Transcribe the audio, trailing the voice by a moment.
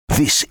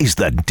This is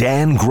the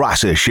Dan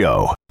Graca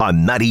Show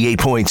on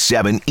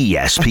 98.7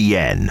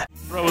 ESPN.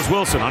 Throws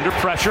Wilson under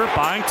pressure,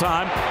 buying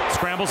time,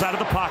 scrambles out of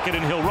the pocket,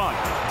 and he'll run.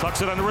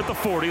 Tucks it under at the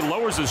 40,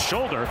 lowers his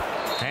shoulder,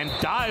 and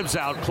dives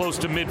out close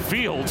to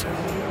midfield.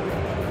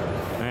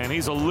 And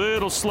he's a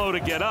little slow to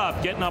get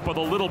up, getting up with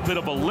a little bit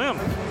of a limp.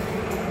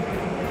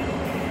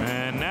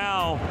 And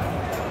now,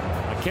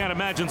 I can't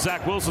imagine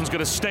Zach Wilson's going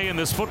to stay in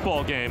this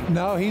football game.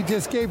 No, he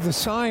just gave the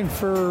sign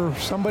for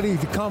somebody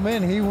to come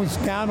in. He was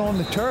down on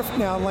the turf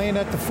now, laying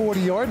at the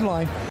 40-yard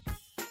line.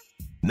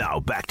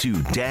 Now back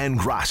to Dan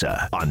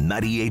Graca on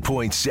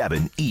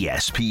 98.7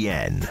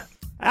 ESPN.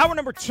 Hour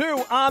number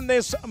 2 on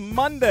this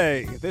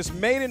Monday, this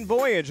maiden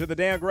voyage of the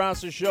Dan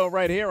Graca Show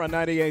right here on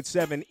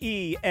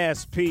 98.7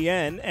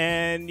 ESPN.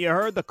 And you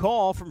heard the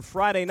call from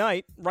Friday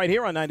night right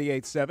here on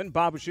 98.7.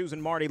 Bob Shoes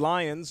and Marty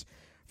Lyons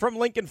from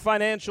Lincoln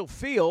Financial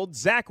Field.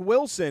 Zach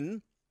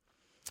Wilson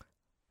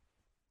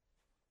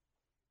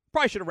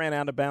probably should have ran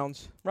out of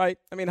bounds, right?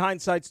 I mean,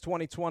 hindsight's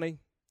 20/20.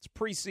 It's a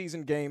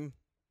preseason game.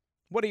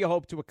 What do you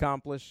hope to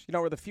accomplish? You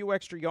know, are the few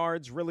extra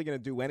yards really going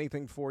to do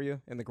anything for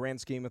you in the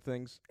grand scheme of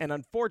things? And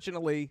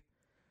unfortunately,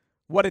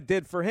 what it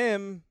did for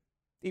him,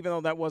 even though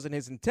that wasn't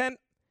his intent,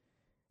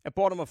 it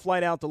bought him a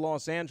flight out to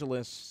Los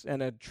Angeles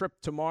and a trip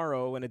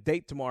tomorrow and a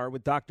date tomorrow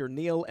with Dr.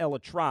 Neil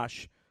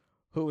Elatrash,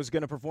 who is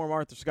going to perform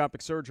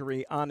arthroscopic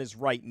surgery on his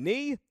right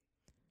knee.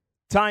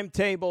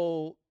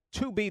 Timetable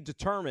to be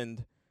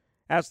determined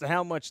as to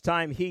how much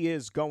time he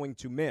is going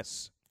to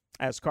miss,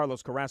 as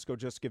Carlos Carrasco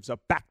just gives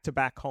up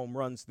back-to-back home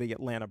runs to the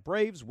Atlanta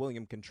Braves,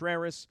 William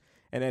Contreras,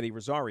 and Eddie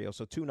Rosario.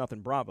 So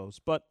 2-0 Bravos,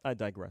 but I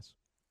digress.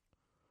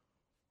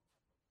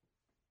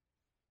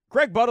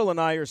 Greg Buttle and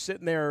I are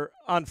sitting there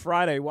on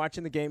Friday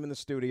watching the game in the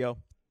studio.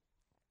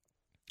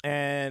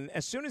 And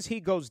as soon as he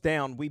goes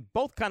down, we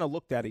both kind of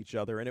looked at each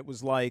other, and it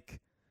was like,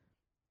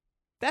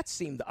 that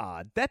seemed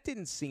odd. That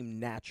didn't seem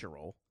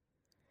natural.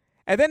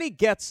 And then he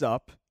gets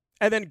up,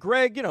 and then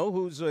Greg, you know,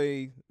 who's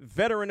a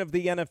veteran of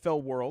the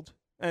NFL world,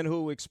 and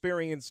who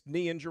experienced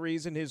knee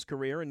injuries in his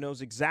career and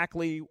knows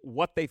exactly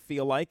what they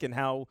feel like and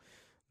how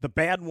the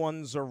bad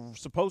ones are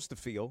supposed to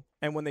feel.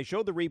 And when they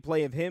showed the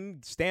replay of him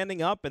standing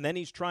up and then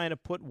he's trying to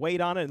put weight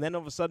on it and then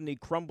all of a sudden he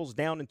crumbles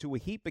down into a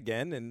heap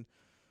again, and,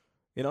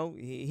 you know,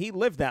 he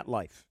lived that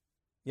life.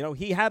 You know,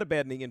 he had a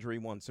bad knee injury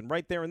once, and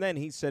right there and then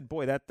he said,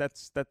 boy,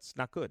 that's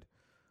not good.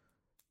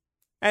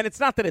 And it's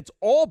not that it's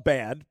all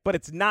bad, but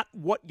it's not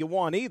what you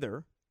want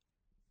either.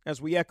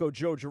 As we echo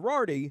Joe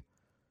Girardi,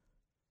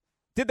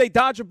 did they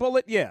dodge a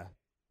bullet? Yeah.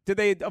 Did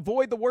they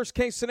avoid the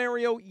worst-case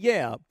scenario?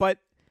 Yeah. But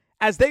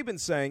as they've been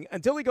saying,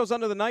 until he goes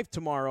under the knife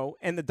tomorrow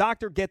and the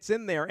doctor gets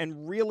in there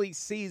and really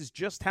sees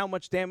just how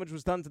much damage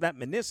was done to that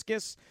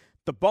meniscus,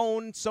 the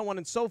bone, so on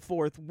and so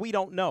forth, we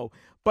don't know.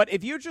 But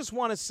if you just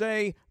want to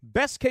say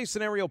best-case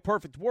scenario,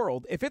 perfect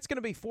world, if it's going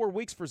to be 4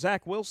 weeks for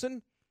Zach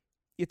Wilson,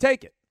 you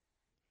take it.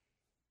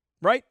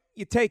 Right?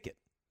 You take it.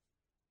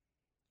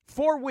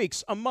 4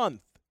 weeks, a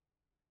month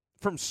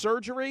from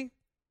surgery.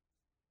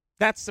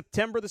 That's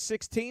September the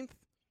 16th.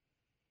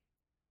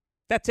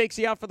 That takes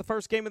you out for the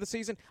first game of the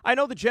season. I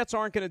know the Jets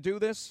aren't going to do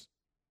this,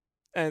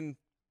 and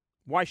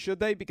why should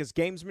they? Because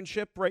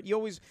gamesmanship, right? You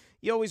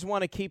always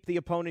want to keep the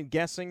opponent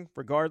guessing,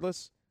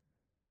 regardless.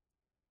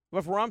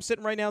 But where I'm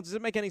sitting right now, does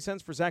it make any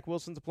sense for Zach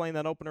Wilson to play in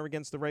that opener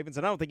against the Ravens?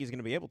 And I don't think he's going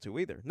to be able to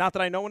either. Not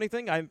that I know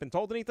anything. I haven't been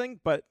told anything.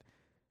 But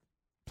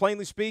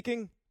plainly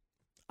speaking,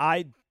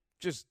 I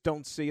just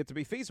don't see it to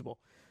be feasible.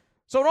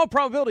 So in all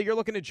probability, you're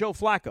looking at Joe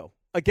Flacco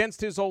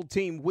against his old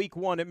team week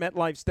 1 at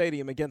MetLife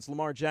Stadium against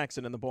Lamar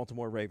Jackson and the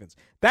Baltimore Ravens.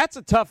 That's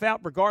a tough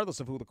out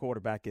regardless of who the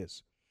quarterback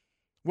is.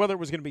 Whether it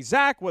was going to be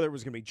Zach, whether it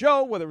was going to be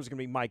Joe, whether it was going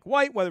to be Mike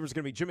White, whether it was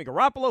going to be Jimmy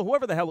Garoppolo,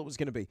 whoever the hell it was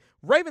going to be.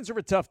 Ravens are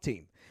a tough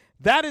team.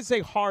 That is a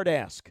hard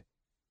ask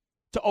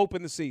to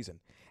open the season.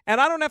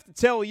 And I don't have to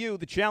tell you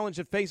the challenge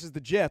that faces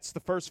the Jets the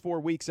first 4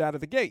 weeks out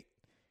of the gate,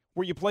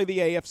 where you play the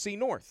AFC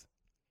North.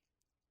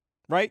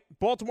 Right?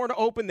 Baltimore to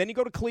open, then you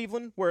go to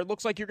Cleveland, where it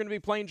looks like you're going to be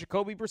playing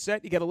Jacoby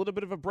Brissett. You get a little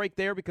bit of a break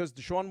there because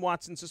Deshaun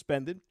Watson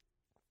suspended.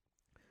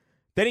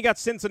 Then you got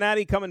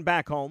Cincinnati coming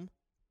back home.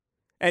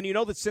 And you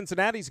know that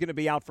Cincinnati's going to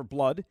be out for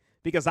blood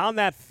because on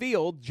that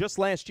field, just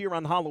last year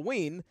on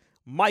Halloween,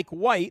 Mike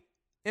White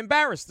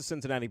embarrassed the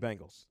Cincinnati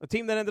Bengals, a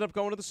team that ended up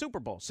going to the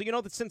Super Bowl. So you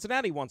know that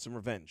Cincinnati wants some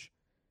revenge.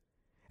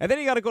 And then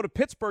you got to go to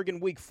Pittsburgh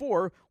in week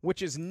 4,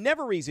 which is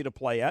never easy to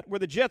play at, where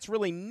the Jets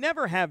really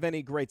never have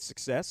any great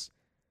success.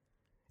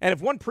 And if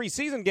one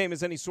preseason game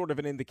is any sort of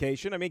an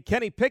indication, I mean,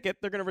 Kenny Pickett,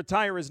 they're going to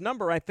retire his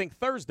number, I think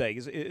Thursday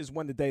is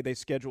when the day they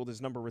scheduled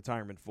his number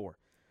retirement for.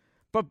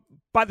 But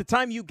by the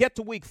time you get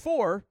to week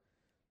 4,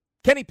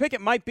 Kenny Pickett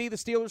might be the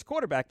Steelers'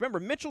 quarterback. Remember,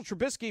 Mitchell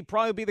Trubisky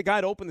probably be the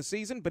guy to open the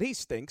season, but he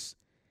stinks.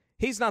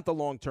 He's not the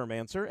long-term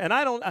answer, and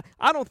I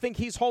don't think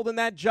he's holding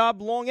that job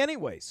long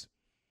anyways.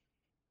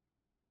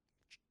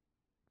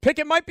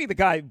 Pickett might be the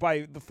guy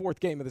by the 4th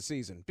game of the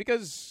season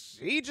because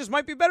he just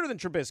might be better than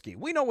Trubisky.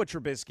 We know what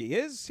Trubisky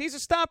is. He's a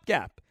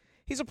stopgap.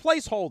 He's a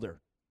placeholder.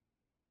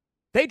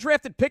 They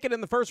drafted Pickett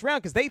in the first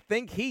round because they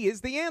think he is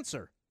the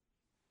answer.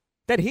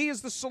 that he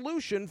is the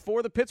solution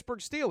for the Pittsburgh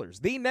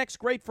Steelers, the next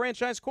great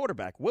franchise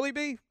quarterback. Will he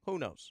be? Who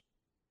knows?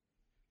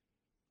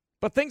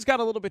 But things got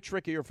a little bit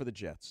trickier for the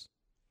Jets.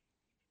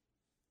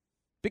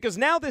 Because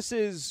now this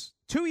is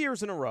 2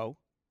 years in a row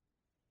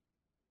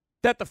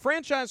that the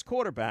franchise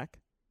quarterback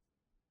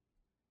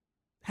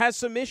has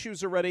some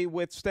issues already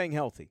with staying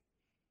healthy.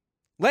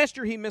 Last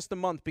year he missed a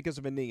month because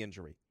of a knee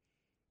injury.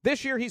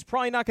 This year he's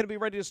probably not going to be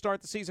ready to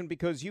start the season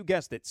because, you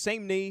guessed it,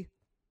 same knee,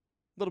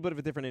 a little bit of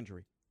a different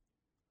injury.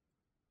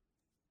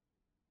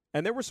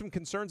 And there were some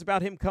concerns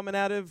about him coming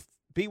out of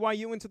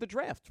BYU into the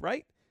draft,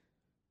 right?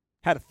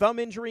 Had a thumb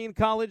injury in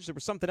college. There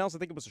was something else. I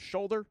think it was a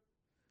shoulder,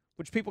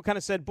 which people kind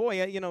of said,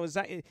 boy, is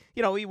that,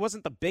 he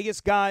wasn't the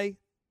biggest guy.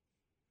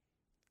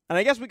 And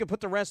I guess we could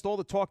put to rest all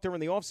the talk during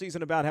the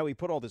offseason about how he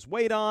put all this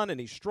weight on and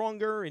he's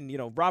stronger.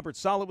 And, Robert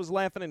Saleh was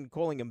laughing and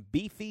calling him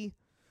beefy.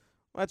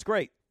 Well, that's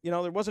great.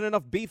 There wasn't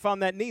enough beef on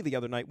that knee the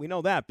other night. We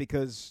know that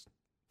because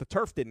the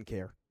turf didn't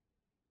care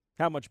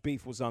how much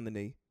beef was on the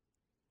knee.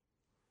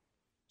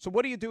 So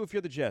what do you do if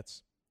you're the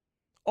Jets?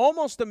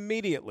 Almost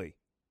immediately.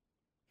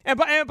 And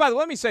by the way,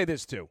 let me say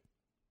this too,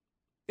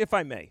 if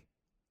I may.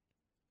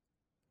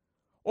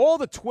 All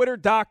the Twitter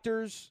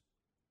doctors,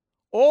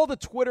 all the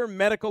Twitter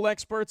medical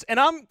experts, and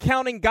I'm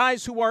counting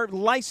guys who are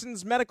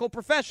licensed medical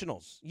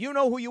professionals. You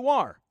know who you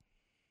are.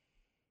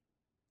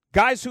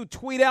 Guys who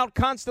tweet out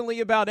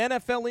constantly about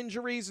NFL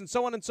injuries and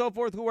so on and so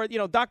forth, who are,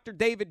 Dr.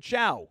 David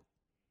Chow,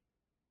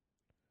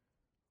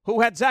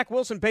 who had Zach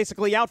Wilson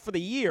basically out for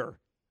the year.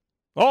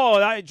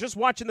 Oh, I just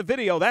watching the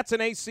video. That's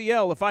an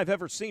ACL if I've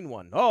ever seen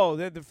one. Oh,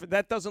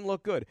 that doesn't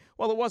look good.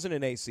 Well, it wasn't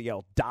an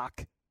ACL,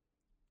 Doc.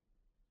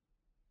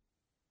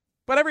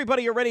 But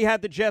everybody already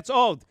had the Jets.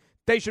 Oh,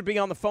 they should be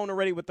on the phone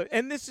already with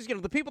and this is,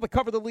 the people that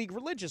cover the league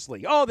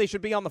religiously. Oh, they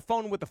should be on the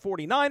phone with the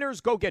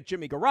 49ers. Go get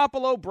Jimmy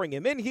Garoppolo. Bring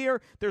him in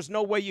here. There's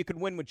no way you could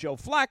win with Joe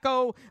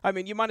Flacco. I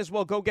mean, you might as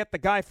well go get the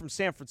guy from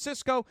San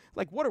Francisco.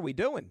 Like, what are we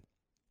doing?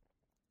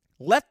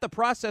 Let the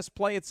process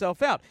play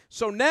itself out.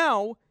 So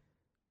now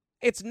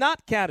it's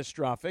not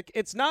catastrophic.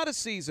 It's not a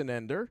season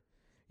ender.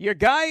 Your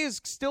guy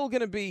is still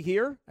going to be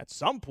here at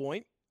some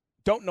point.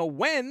 Don't know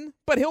when,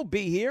 but he'll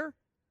be here.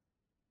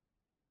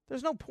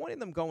 There's no point in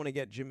them going to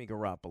get Jimmy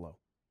Garoppolo.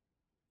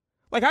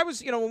 Like I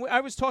was, when I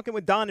was talking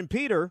with Don and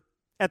Peter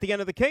at the end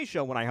of the K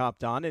show when I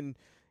hopped on, and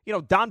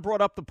Don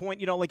brought up the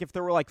point, like if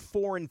there were like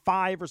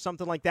 4-5 or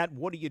something like that,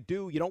 what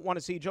do? You don't want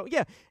to see Joe.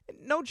 Yeah,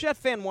 no Jet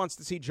fan wants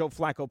to see Joe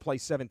Flacco play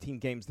 17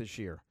 games this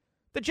year.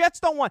 The Jets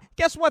don't want.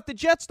 Guess what? The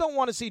Jets don't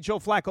want to see Joe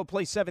Flacco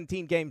play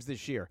 17 games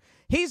this year.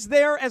 He's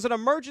there as an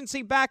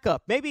emergency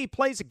backup. Maybe he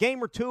plays a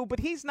game or two,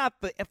 but he's not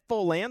the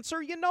full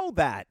answer. You know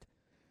that.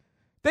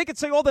 They could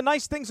say all the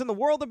nice things in the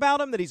world about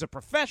him, that he's a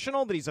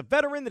professional, that he's a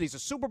veteran, that he's a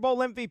Super Bowl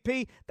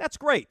MVP. That's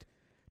great.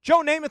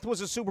 Joe Namath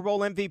was a Super Bowl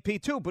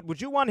MVP too, but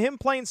would you want him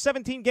playing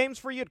 17 games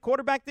for you at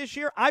quarterback this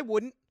year? I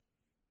wouldn't.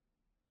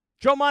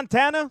 Joe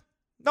Montana?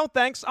 No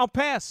thanks. I'll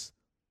pass.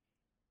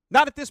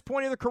 Not at this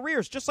point in their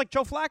careers, just like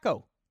Joe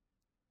Flacco.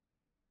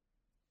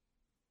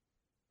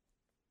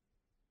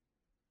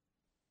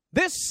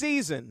 This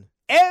season,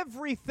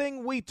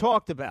 everything we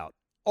talked about,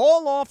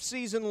 all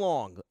offseason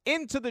long,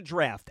 into the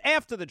draft,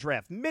 after the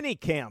draft,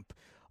 minicamp,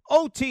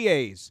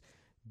 OTAs,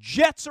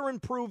 Jets are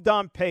improved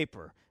on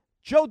paper.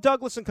 Joe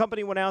Douglas and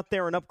company went out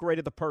there and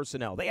upgraded the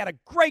personnel. They had a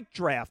great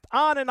draft,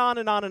 on and on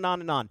and on and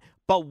on and on.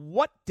 But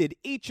what did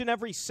each and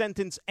every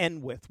sentence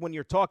end with when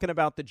you're talking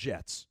about the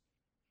Jets?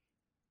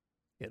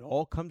 It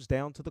all comes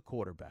down to the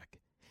quarterback.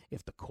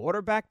 If the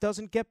quarterback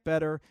doesn't get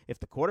better, if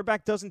the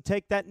quarterback doesn't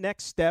take that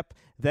next step,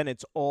 then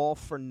it's all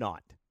for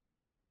naught.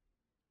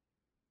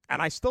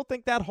 And I still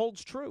think that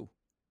holds true.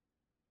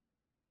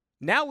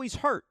 Now he's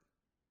hurt.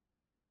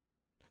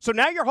 So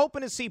now you're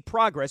hoping to see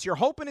progress. You're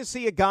hoping to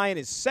see a guy in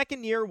his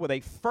second year with a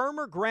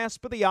firmer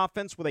grasp of the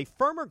offense, with a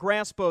firmer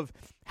grasp of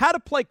how to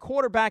play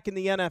quarterback in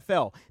the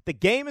NFL. The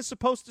game is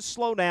supposed to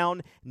slow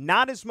down,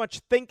 not as much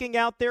thinking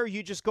out there.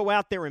 You just go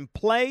out there and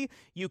play.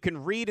 You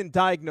can read and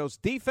diagnose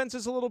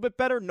defenses a little bit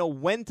better, know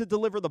when to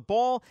deliver the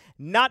ball,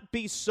 not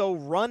be so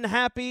run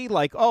happy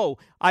like, oh,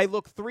 I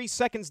look 3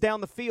 seconds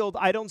down the field,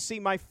 I don't see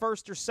my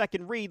first or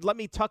second read, let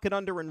me tuck it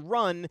under and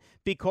run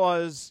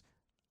because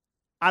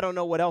I don't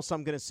know what else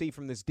I'm going to see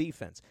from this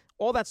defense.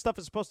 All that stuff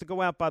is supposed to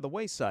go out by the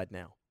wayside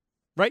now,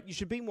 right? You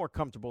should be more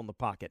comfortable in the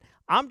pocket.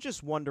 I'm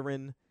just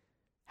wondering,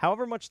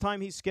 however much time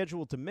he's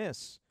scheduled to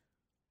miss,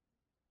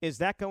 is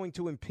that going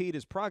to impede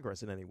his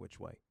progress in any which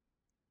way?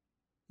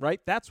 Right?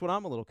 That's what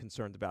I'm a little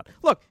concerned about.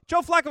 Look, Joe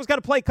Flacco's got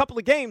to play a couple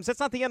of games. That's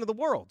not the end of the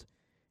world.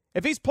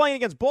 If he's playing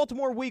against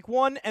Baltimore week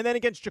 1 and then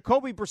against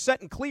Jacoby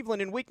Brissett in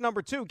Cleveland in week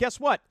number 2, guess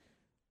what?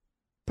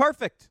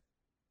 Perfect.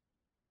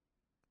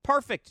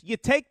 Perfect. You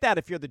take that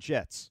if you're the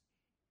Jets.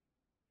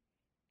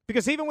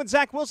 Because even with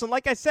Zach Wilson,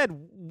 like I said,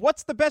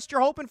 what's the best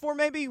you're hoping for?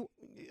 Maybe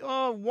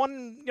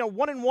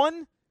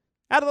 1-1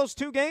 out of those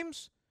 2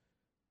 games?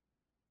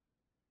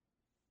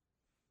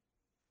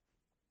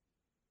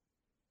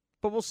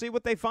 But we'll see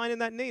what they find in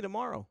that knee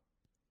tomorrow.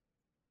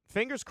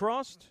 Fingers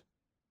crossed.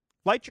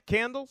 Light your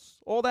candles,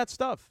 all that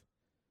stuff.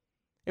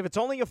 If it's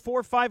only a 4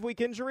 or 5 week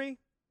injury,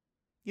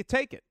 you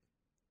take it.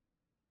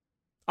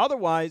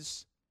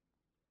 Otherwise,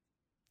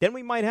 then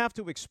we might have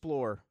to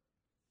explore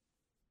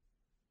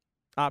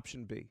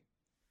option B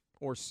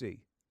or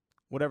C,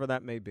 whatever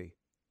that may be.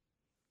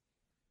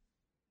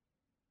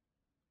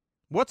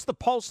 What's the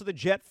pulse of the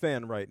Jet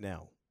fan right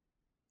now?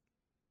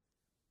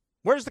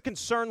 Where's the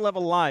concern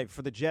level live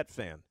for the Jet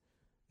fan?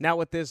 Now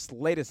with this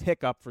latest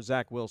hiccup for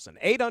Zach Wilson.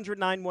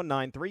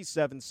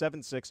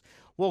 800-919-3776.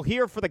 We'll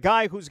hear for the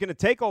guy who's going to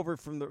take over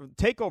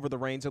the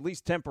reins, at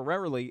least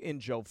temporarily, in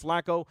Joe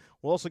Flacco.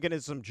 We'll also get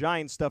into some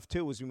Giant stuff,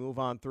 too, as we move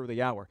on through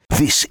the hour.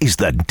 This is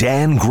the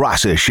Dan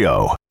Graca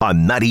Show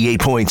on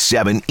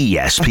 98.7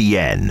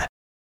 ESPN.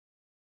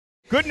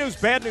 Good news,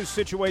 bad news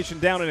situation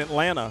down in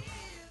Atlanta.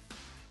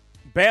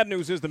 Bad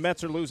news is the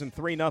Mets are losing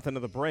 3-0 to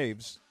the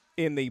Braves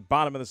in the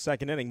bottom of the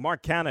second inning.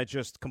 Mark Canha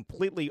just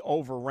completely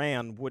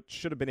overran what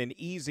should have been an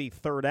easy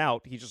third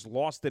out. He just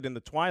lost it in the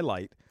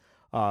twilight.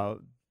 Ball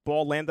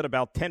landed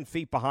about 10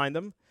 feet behind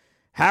him.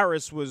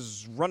 Harris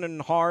was running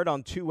hard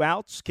on 2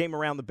 outs, came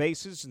around the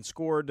bases and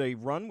scored a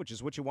run, which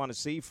is what you want to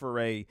see for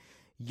a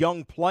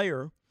young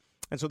player.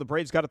 And so the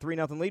Braves got a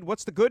 3-0 lead.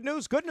 What's the good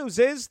news? Good news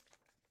is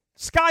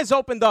sky's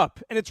opened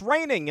up, and it's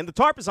raining, and the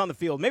tarp is on the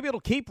field. Maybe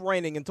it'll keep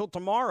raining until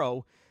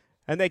tomorrow,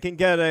 and they can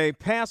get a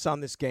pass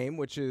on this game,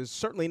 which is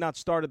certainly not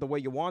started the way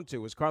you want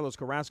to, as Carlos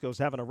Carrasco's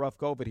having a rough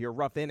go of it here,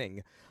 rough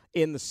inning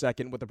in the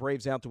second with the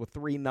Braves out to a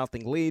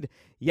 3-0 lead.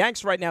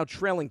 Yanks right now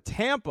trailing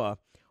Tampa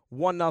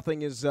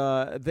 1-0 as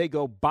they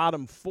go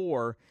bottom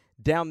 4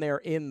 down there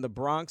in the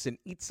Bronx. And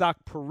Itzhak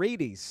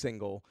Paredes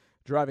single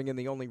driving in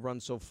the only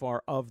run so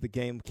far of the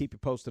game. Keep you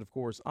posted, of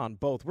course, on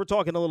both. We're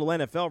talking a little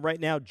NFL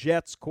right now,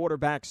 Jets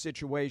quarterback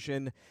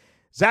situation.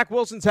 Zach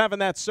Wilson's having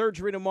that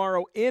surgery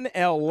tomorrow in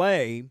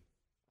L.A.,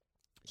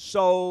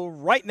 so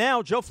right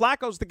now, Joe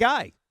Flacco's the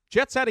guy.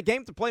 Jets had a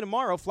game to play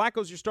tomorrow.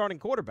 Flacco's your starting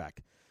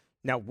quarterback.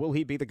 Now, will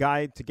he be the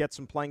guy to get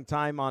some playing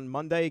time on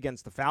Monday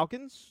against the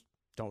Falcons?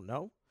 Don't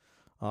know.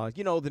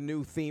 The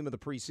new theme of the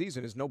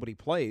preseason is nobody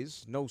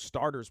plays. No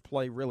starters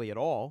play really at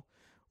all,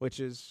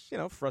 which is,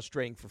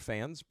 frustrating for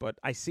fans, but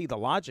I see the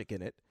logic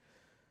in it.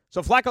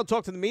 So Flacco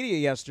talked to the media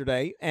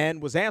yesterday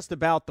and was asked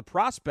about the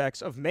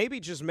prospects of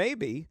maybe, just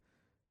maybe,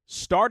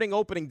 starting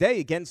opening day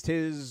against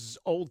his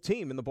old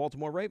team in the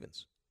Baltimore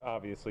Ravens.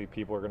 Obviously,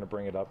 people are going to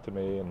bring it up to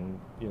me, and,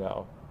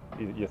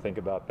 you think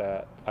about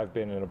that. I've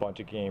been in a bunch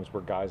of games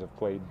where guys have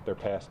played their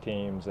past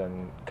teams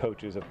and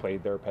coaches have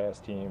played their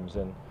past teams,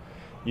 and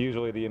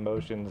usually the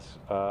emotions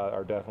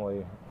are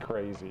definitely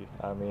crazy.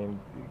 I mean,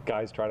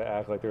 guys try to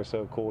act like they're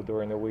so cool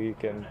during the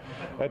week, and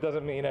that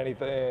doesn't mean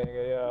anything,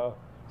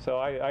 So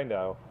I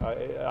know.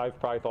 I've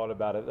probably thought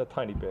about it a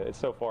tiny bit. It's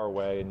so far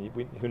away, and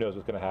who knows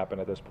what's going to happen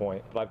at this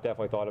point. But I've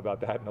definitely thought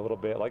about that in a little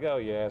bit. Like, oh,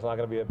 yeah, it's not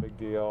going to be a big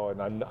deal.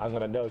 And I'm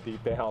going to know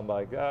deep down,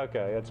 like,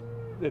 okay,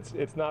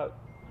 it's not,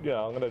 I'm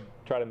going to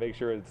try to make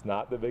sure it's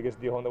not the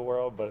biggest deal in the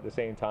world. But at the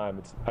same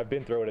time, I've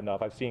been through it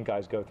enough. I've seen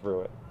guys go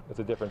through it. It's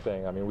a different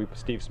thing. I mean,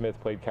 Steve Smith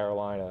played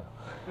Carolina.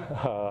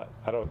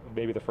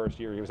 Maybe the first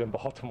year he was in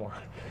Baltimore.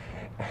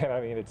 And I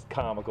mean, it's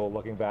comical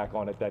looking back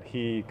on it that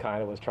he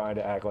kind of was trying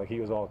to act like he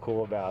was all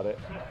cool about it.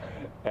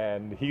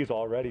 And he's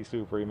already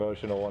super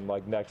emotional and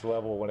like next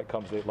level when it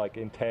comes to like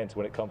intense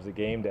when it comes to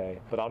game day.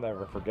 But I'll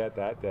never forget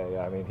that day.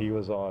 I mean, he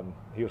was on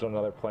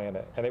another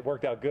planet, and it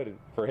worked out good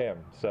for him.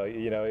 So,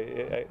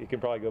 it can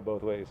probably go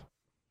both ways.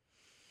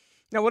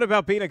 Now, what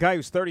about being a guy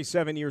who's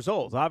 37 years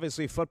old?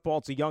 Obviously,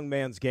 football's a young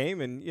man's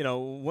game, and,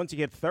 once you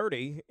get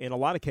 30, in a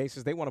lot of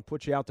cases, they want to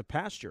put you out to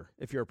pasture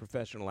if you're a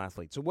professional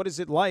athlete. So what is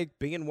it like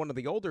being one of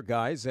the older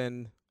guys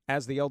and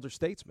as the elder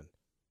statesman?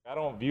 I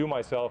don't view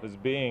myself as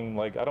being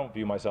I don't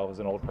view myself as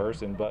an old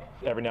person, but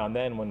every now and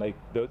then when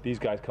these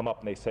guys come up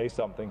and they say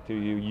something to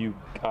you,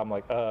 I'm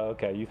like, oh,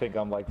 okay, you think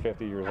I'm like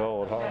 50 years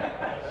old, huh?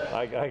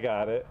 I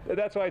got it.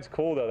 That's why it's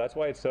cool though. That's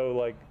why it's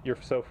so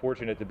you're so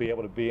fortunate to be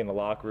able to be in the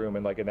locker room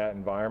and in that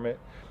environment,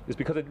 is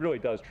because it really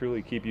does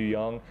truly keep you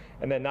young.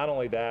 And then not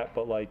only that,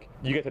 but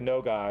you get to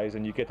know guys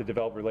and you get to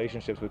develop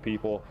relationships with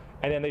people,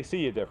 and then they see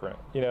you different,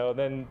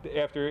 then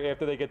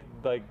after they get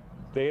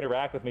they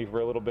interact with me for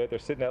a little bit. They're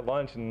sitting at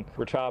lunch and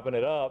we're chopping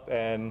it up,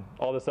 and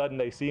all of a sudden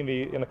they see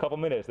me in a couple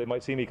minutes. They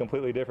might see me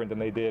completely different than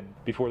they did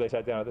before they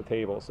sat down at the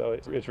table. So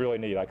it's really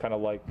neat. I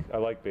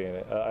like being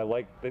it.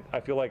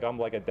 I feel like I'm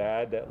like a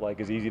dad that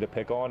is easy to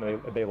pick on,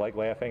 and they like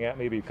laughing at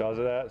me because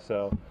of that.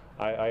 So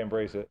I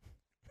embrace it.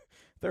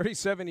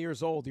 37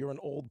 years old, you're an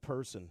old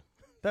person.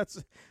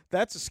 That's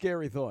a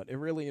scary thought. It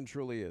really and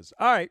truly is.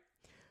 All right,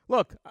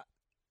 look,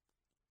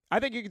 I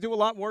think you could do a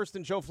lot worse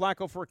than Joe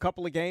Flacco for a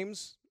couple of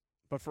games.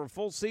 But for a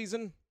full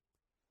season,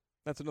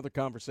 that's another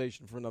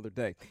conversation for another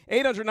day.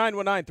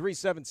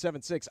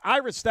 800-919-3776.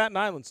 Ira, Staten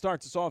Island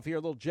starts us off here, a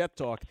little Jet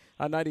Talk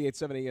on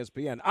 98.7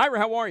 ESPN. Ira,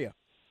 how are you?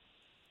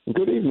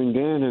 Good evening,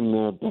 Dan,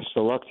 and best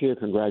of luck to you.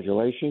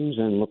 Congratulations,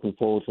 and looking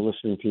forward to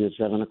listening to you at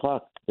 7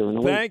 o'clock during the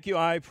week. Thank you.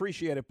 I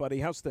appreciate it, buddy.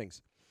 How's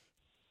things?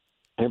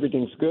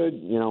 Everything's good.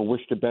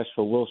 Wish the best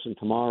for Wilson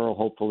tomorrow.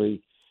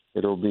 Hopefully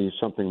it'll be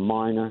something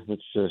minor.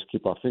 Let's just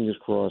keep our fingers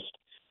crossed.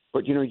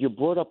 But, you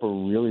brought up a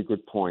really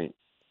good point.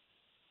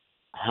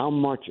 how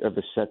much of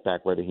a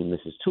setback, whether he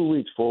misses 2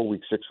 weeks, 4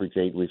 weeks, 6 weeks,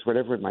 8 weeks,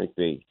 whatever it might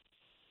be,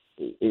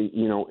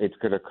 it's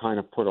going to kind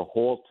of put a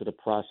halt to the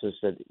process.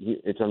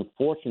 It's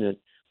unfortunate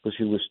because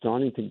he was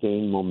starting to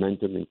gain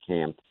momentum in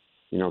camp.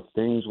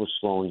 Things were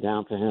slowing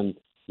down for him.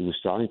 He was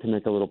starting to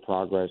make a little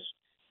progress.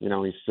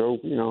 He's still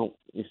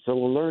a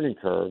learning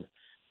curve,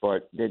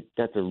 but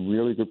that's a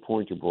really good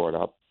point you brought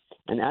up.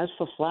 And as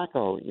for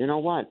Flacco, you know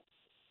what?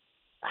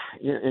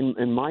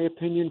 In my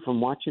opinion, from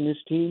watching this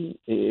team,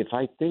 if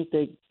I think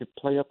they could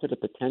play up to the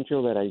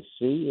potential that I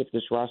see, if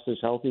this roster is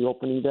healthy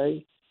opening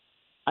day,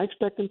 I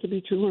expect them to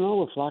be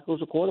 2-0 if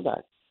Flacco's a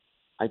quarterback.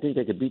 I think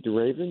they could beat the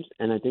Ravens,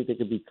 and I think they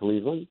could beat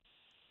Cleveland.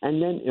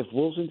 And then if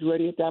Wilson's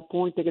ready at that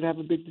point, they could have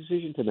a big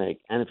decision to make.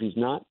 And if he's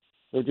not,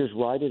 they'll just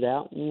ride it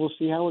out, and we'll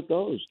see how it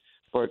goes.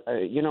 But,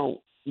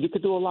 you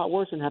could do a lot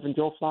worse than having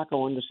Joe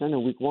Flacco under center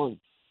week 1.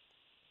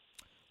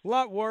 A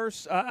lot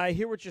worse. I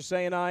hear what you're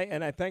saying,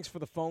 and I thanks for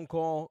the phone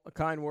call,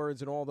 kind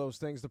words, and all those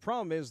things. The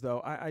problem is,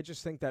 though, I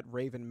just think that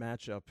Raven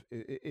matchup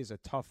is a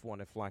tough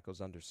one if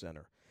Flacco's under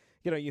center.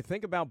 You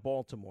think about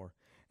Baltimore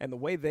and the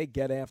way they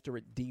get after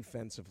it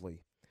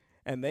defensively,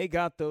 and they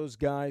got those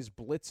guys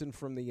blitzing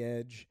from the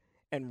edge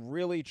and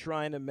really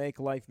trying to make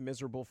life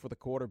miserable for the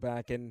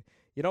quarterback. And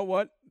you know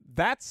what?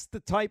 That's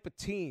the type of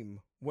team,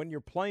 when you're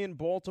playing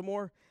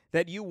Baltimore,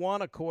 that you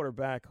want a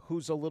quarterback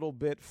who's a little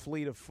bit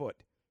fleet of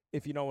foot,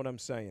 if you know what I'm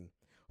saying,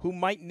 who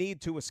might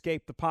need to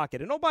escape the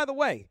pocket. And, oh, by the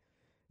way,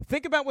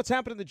 think about what's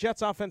happened in the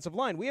Jets' offensive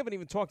line. We haven't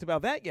even talked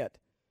about that yet.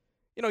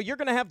 You're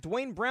going to have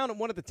Dwayne Brown at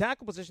one of the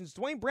tackle positions.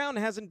 Dwayne Brown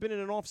hasn't been in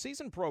an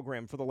off-season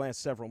program for the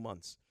last several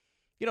months.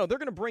 They're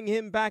going to bring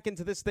him back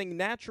into this thing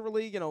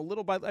naturally,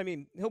 little by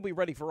 – he'll be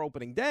ready for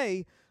opening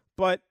day,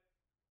 but,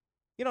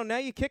 now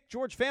you kick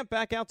George Fant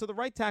back out to the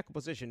right tackle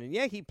position. And,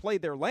 yeah, he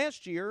played there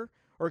last year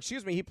 –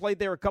 he played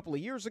there a couple of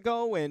years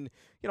ago and,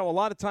 a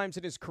lot of times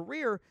in his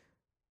career –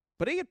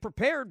 but he had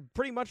prepared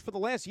pretty much for the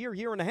last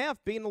year and a half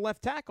being the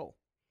left tackle.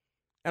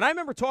 And I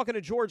remember talking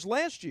to George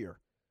last year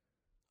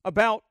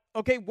about,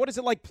 okay, what is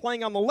it like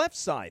playing on the left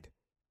side?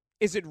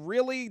 Is it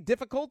really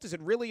difficult? Is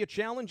it really a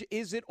challenge?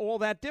 Is it all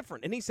that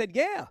different? And he said,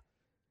 yeah,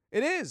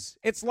 it is.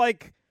 It's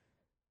like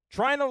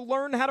trying to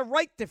learn how to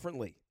write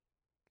differently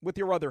with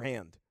your other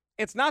hand.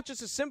 It's not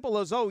just as simple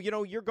as,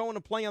 you're going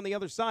to play on the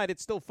other side.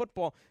 It's still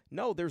football.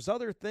 No, there's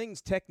other things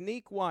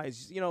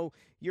technique-wise,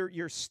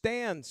 your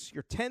stance,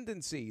 your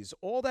tendencies,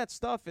 all that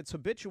stuff, it's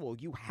habitual.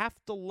 You have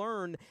to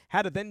learn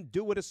how to then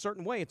do it a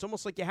certain way. It's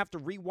almost like you have to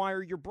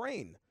rewire your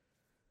brain.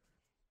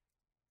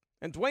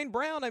 And Dwayne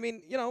Brown,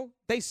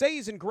 they say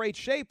he's in great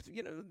shape.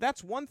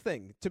 That's one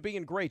thing, to be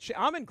in great shape.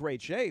 I'm in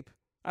great shape.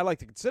 I like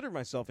to consider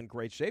myself in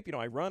great shape.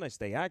 I run, I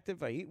stay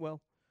active, I eat well.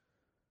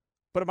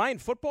 But am I in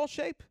football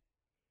shape?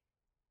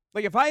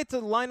 Like, if I had to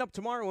line up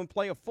tomorrow and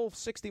play a full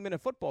 60-minute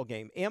football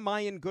game, am I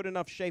in good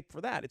enough shape for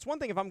that? It's one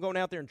thing if I'm going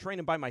out there and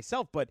training by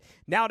myself, but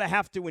now to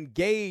have to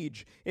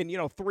engage in,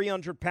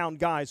 300-pound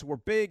guys who are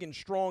big and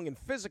strong and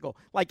physical,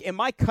 like, am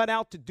I cut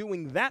out to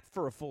doing that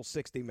for a full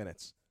 60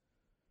 minutes?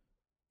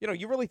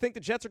 You really think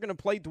the Jets are going to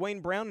play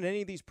Dwayne Brown in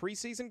any of these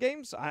preseason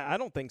games? I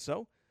don't think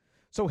so.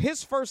 So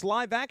his first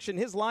live action,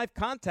 his live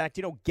contact,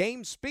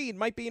 game speed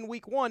might be in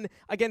week 1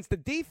 against the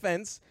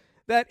defense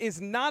that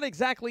is not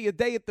exactly a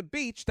day at the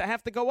beach to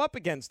have to go up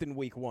against in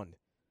week 1.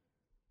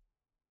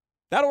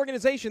 That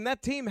organization,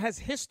 that team has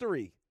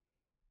history.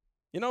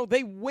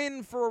 They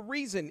win for a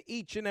reason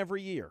each and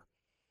every year.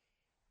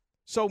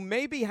 So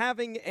maybe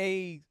having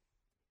a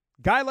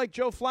guy like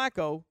Joe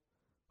Flacco,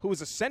 who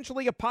is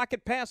essentially a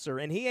pocket passer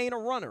and he ain't a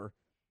runner,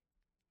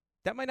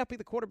 that might not be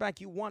the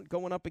quarterback you want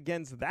going up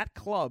against that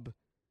club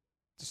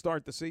to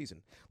start the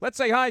season. Let's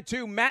say hi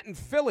to Matt in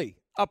Philly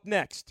up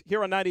next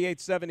here on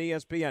 98.7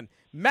 ESPN.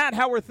 Matt,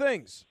 how are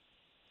things?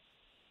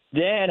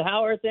 Dan,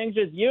 how are things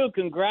with you?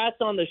 Congrats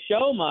on the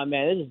show, my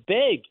man. This is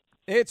big.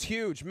 It's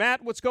huge.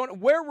 Matt, what's going on?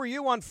 Where were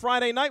you on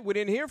Friday night? We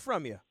didn't hear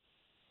from you.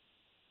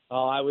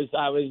 Oh, I was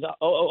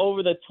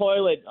over the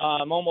toilet,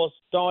 almost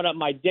throwing up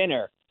my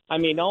dinner.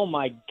 Oh,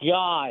 my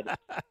God,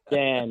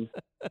 Dan.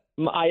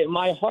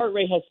 My heart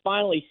rate has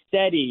finally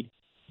steadied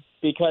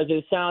because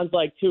it sounds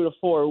like 2 to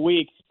 4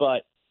 weeks,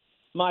 but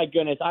my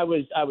goodness, I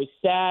was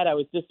sad, I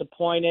was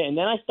disappointed, and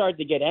then I started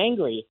to get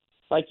angry.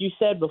 Like you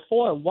said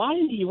before, why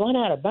did he run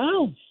out of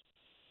bounds?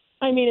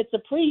 It's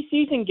a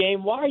preseason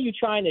game. Why are you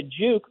trying to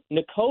juke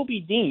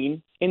Nakobe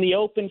Dean in the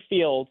open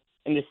field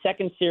in the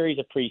second series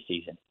of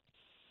preseason?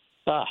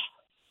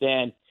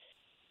 Dan.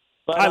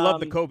 But, I love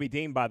the Nakobe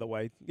Dean, by the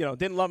way.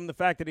 Didn't love him the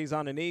fact that he's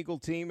on an Eagle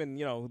team and,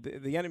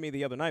 the enemy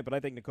the other night, but I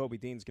think Nakobe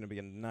Dean's going to be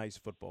a nice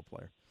football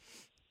player.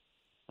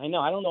 I know.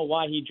 I don't know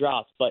why he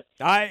dropped, but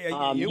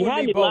you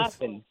had me both.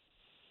 laughing.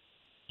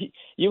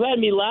 You had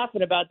me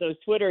laughing about those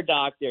Twitter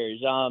doctors.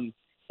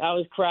 That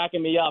was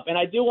cracking me up. And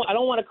I don't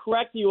want to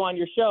correct you on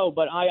your show,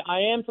 but I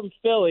am from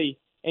Philly,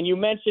 and you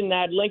mentioned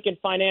that Lincoln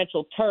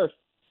Financial turf.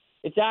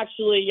 It's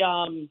actually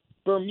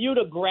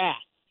Bermuda grass.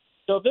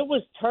 So if it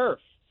was turf,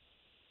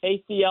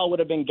 ACL would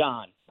have been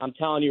gone. I'm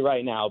telling you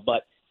right now.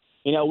 But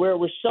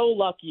we're so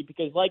lucky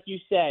because, like you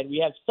said, we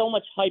have so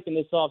much hype in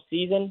this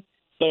offseason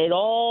But it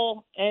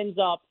all ends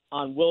up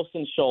on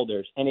Wilson's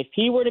shoulders. And if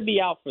he were to be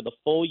out for the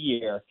full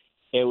year,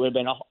 it would have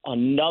been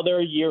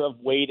another year of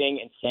waiting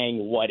and saying,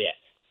 what if?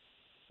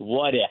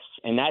 What if?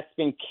 And that's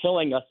been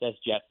killing us as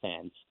Jet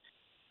fans.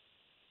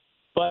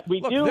 But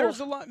there's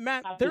a lot,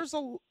 Matt. There's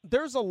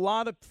a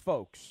lot of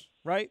folks,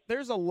 right?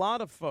 There's a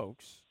lot of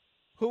folks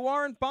who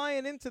aren't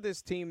buying into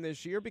this team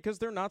this year because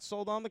they're not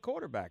sold on the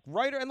quarterback,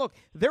 right? And look,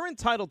 they're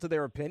entitled to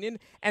their opinion.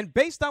 And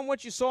based on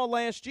what you saw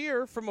last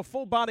year from a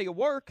full body of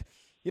work,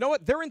 you know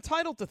what? They're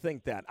entitled to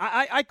think that.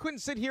 I couldn't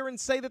sit here and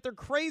say that they're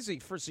crazy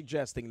for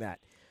suggesting that.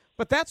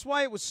 But that's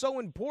why it was so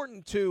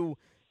important to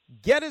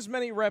get as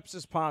many reps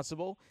as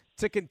possible,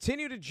 to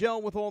continue to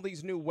gel with all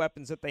these new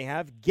weapons that they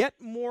have, get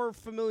more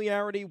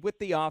familiarity with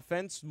the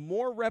offense,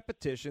 more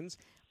repetitions.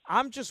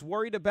 I'm just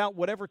worried about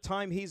whatever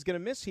time he's going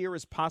to miss here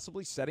is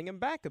possibly setting him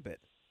back a bit.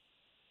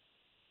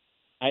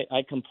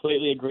 I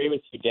completely agree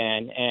with you,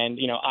 Dan. And,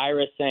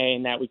 Ira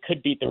saying that we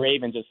could beat the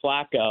Ravens with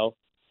Flacco,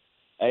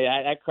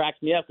 that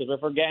cracks me up because we're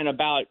forgetting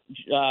about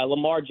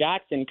Lamar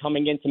Jackson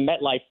coming into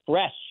MetLife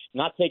fresh,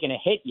 not taking a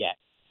hit yet.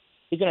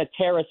 He's going to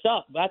tear us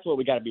up. That's what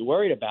we got to be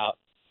worried about.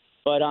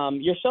 But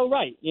you're so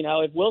right.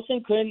 If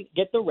Wilson couldn't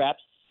get the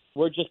reps,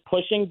 we're just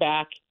pushing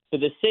back the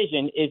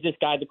decision, is this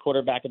guy the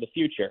quarterback of the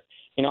future?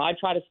 I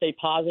try to stay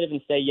positive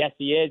and say, yes,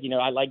 he is.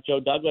 I like Joe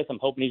Douglas. I'm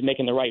hoping he's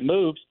making the right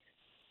moves.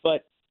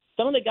 But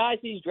some of the guys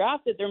he's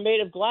drafted, they're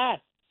made of glass.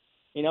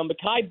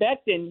 Mekhi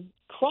Becton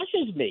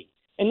crushes me.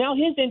 And now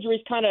his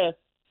injury's kind of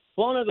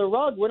blown under the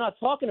rug. We're not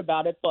talking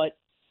about it, but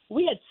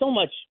we had so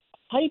much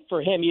hype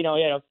for him. He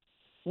had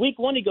week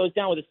 1, he goes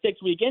down with a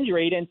 6-week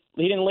injury.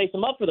 He didn't lace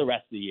him up for the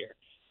rest of the year.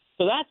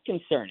 So that's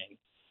concerning.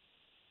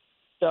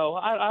 So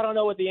I don't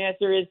know what the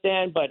answer is,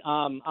 Dan, but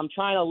I'm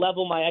trying to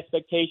level my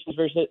expectations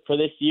for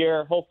this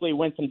year, hopefully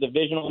win some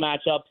divisional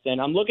matchups. And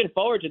I'm looking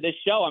forward to this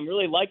show. I'm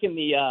really liking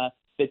the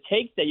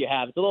takes that you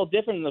have. It's a little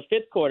different in the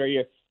fifth quarter.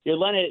 You're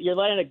letting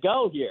it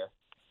go here.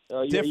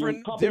 So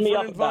different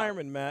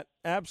environment, Matt.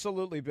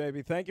 Absolutely,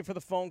 baby. Thank you for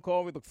the phone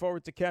call. We look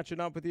forward to catching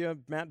up with you.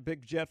 Matt,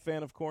 big Jet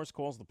fan, of course,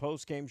 calls the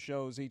post-game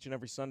shows each and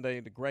every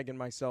Sunday to Greg and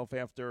myself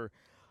after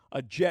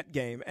a Jet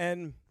game.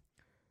 And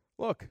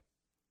look,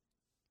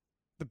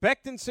 the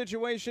Becton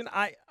situation,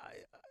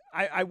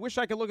 I wish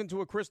I could look into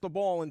a crystal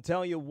ball and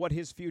tell you what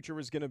his future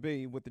is going to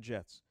be with the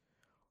Jets.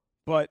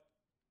 But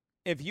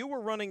if you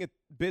were running a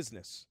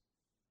business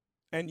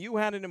and you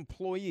had an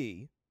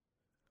employee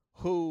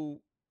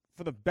who,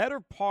 for the better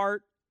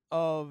part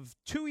of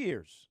 2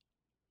 years,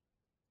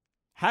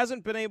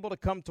 hasn't been able to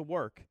come to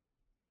work,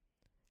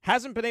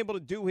 hasn't been able to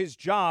do his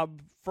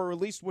job for at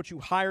least what you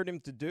hired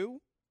him to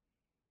do,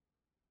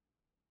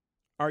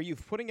 are you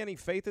putting any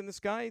faith in this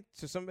guy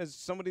as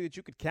somebody that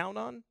you could count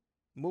on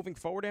moving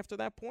forward after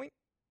that point?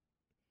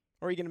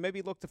 Or are you going to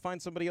maybe look to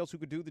find somebody else who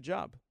could do the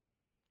job?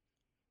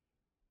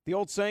 The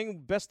old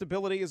saying, best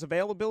ability is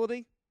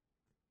availability.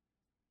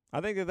 I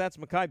think that's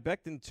Mekhi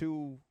Becton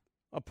to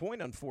a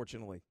point,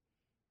 unfortunately.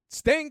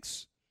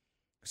 Stinks.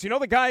 Because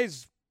the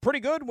guy's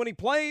pretty good when he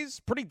plays,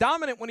 pretty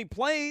dominant when he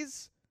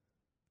plays.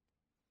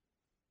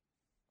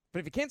 But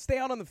if you can't stay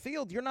out on the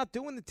field, you're not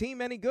doing the team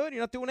any good.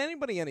 You're not doing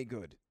anybody any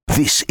good.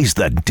 This is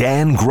the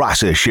Dan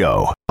Graca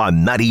Show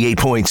on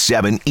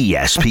 98.7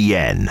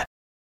 ESPN.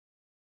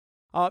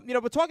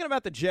 But talking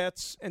about the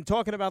Jets and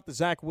talking about the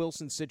Zach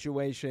Wilson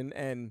situation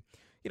and,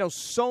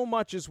 so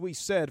much, as we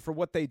said, for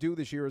what they do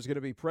this year is going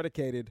to be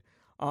predicated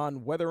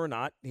on whether or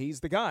not he's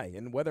the guy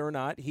and whether or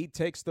not he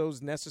takes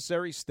those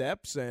necessary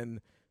steps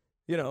and,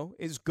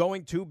 is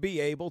going to be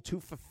able to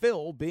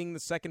fulfill being the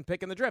second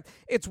pick in the draft.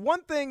 It's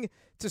one thing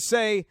to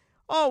say,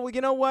 oh, well,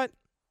 you know what?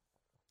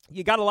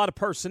 You got a lot of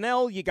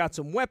personnel. You got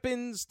some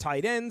weapons,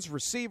 tight ends,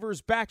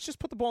 receivers, backs. Just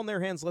put the ball in their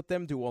hands. Let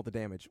them do all the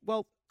damage.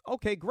 Well,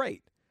 okay,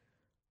 great.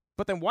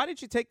 But then why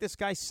did you take this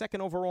guy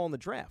second overall in the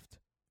draft?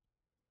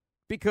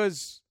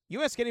 Because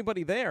you ask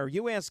anybody there,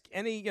 you ask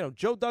any,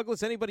 Joe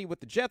Douglas, anybody with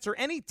the Jets or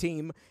any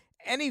team,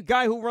 any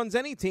guy who runs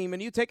any team,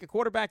 and you take a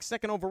quarterback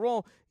second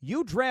overall,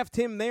 you draft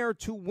him there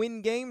to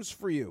win games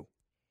for you.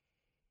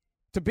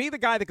 To be the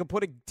guy that can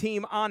put a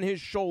team on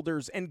his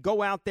shoulders and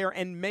go out there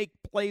and make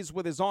plays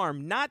with his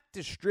arm, not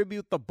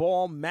distribute the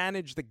ball,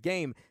 manage the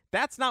game.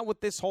 That's not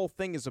what this whole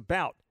thing is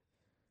about.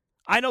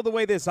 I know the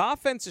way this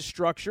offense is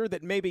structured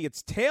that maybe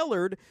it's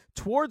tailored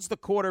towards the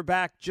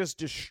quarterback just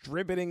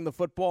distributing the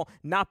football,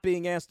 not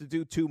being asked to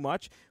do too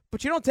much.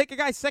 But you don't take a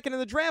guy second in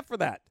the draft for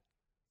that.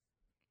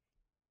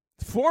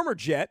 Former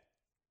Jet,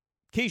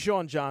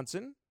 Keyshawn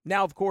Johnson,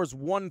 now, of course,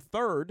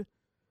 1/3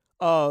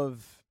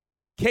 of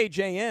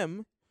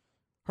KJM,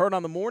 heard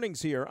on the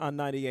mornings here on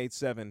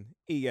 98.7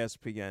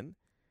 ESPN.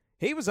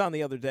 He was on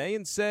the other day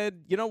and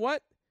said, you know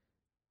what?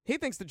 He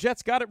thinks the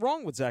Jets got it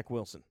wrong with Zach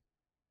Wilson.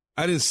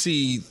 I didn't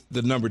see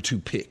the number 2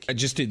 pick. I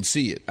just didn't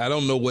see it. I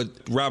don't know what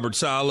Robert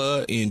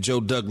Saleh and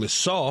Joe Douglas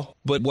saw,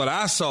 but what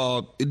I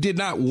saw, it did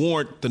not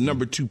warrant the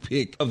number 2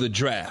 pick of the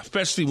draft,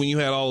 especially when you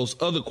had all those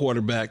other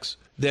quarterbacks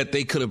that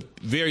they could have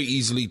very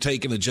easily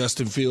taken a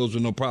Justin Fields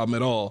with no problem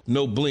at all.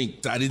 No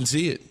blink. I didn't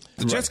see it.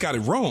 The Jets got it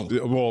wrong.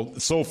 Well,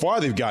 so far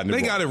they've gotten it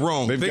wrong. They got it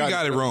wrong. They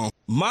got it wrong.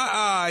 My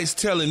eyes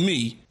telling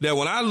me that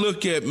when I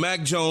look at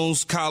Mac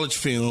Jones' college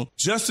film,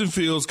 Justin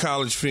Fields'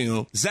 college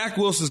film, Zach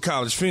Wilson's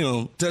college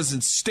film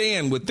doesn't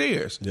stand with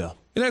theirs. Yeah.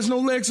 It has no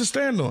legs to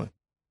stand on.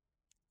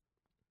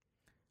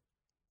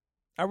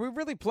 Are we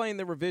really playing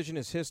the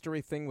revisionist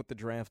history thing with the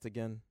draft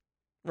again?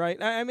 Right?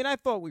 I mean, I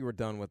thought we were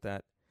done with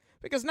that.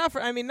 Because not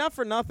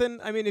for nothing.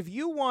 I mean, if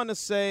you want to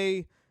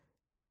say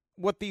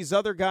what these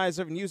other guys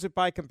have, and use it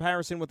by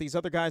comparison, what these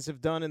other guys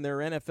have done in their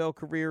NFL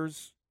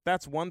careers,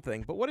 that's one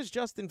thing. But what has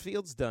Justin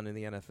Fields done in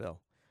the NFL?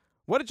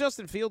 What did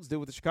Justin Fields do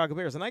with the Chicago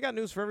Bears? And I got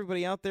news for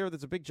everybody out there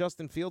that's a big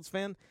Justin Fields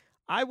fan.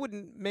 I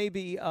wouldn't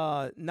maybe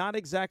not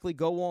exactly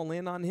go all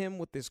in on him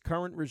with this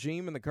current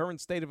regime and the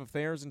current state of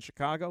affairs in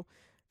Chicago.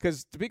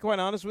 Because to be quite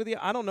honest with you,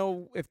 I don't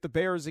know if the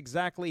Bears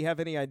exactly have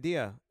any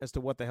idea as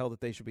to what the hell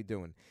that they should be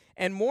doing.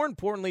 And more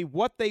importantly,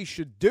 what they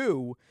should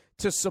do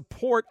to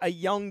support a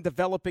young,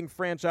 developing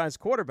franchise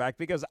quarterback,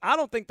 because I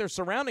don't think they're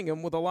surrounding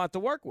him with a lot to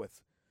work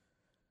with.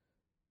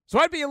 So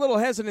I'd be a little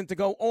hesitant to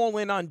go all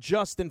in on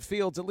Justin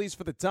Fields, at least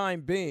for the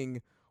time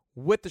being,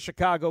 with the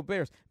Chicago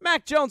Bears.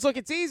 Mac Jones, look,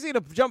 it's easy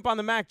to jump on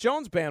the Mac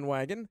Jones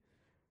bandwagon,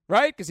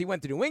 right? Because he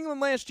went to New England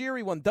last year.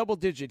 He won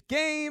double-digit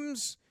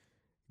games.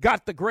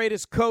 Got the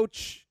greatest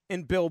coach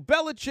in Bill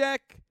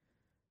Belichick.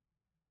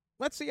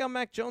 Let's see how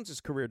Mac Jones'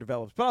 career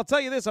develops. But I'll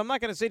tell you this, I'm not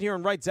going to sit here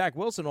and write Zach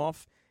Wilson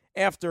off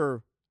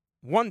after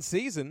one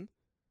season,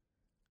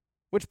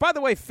 which, by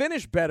the way,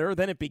 finished better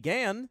than it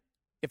began,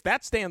 if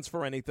that stands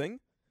for anything.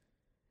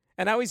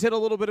 And now he's hit a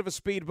little bit of a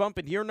speed bump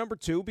in year number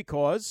 2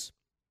 because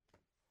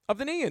of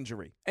the knee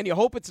injury. And you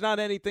hope it's not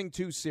anything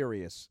too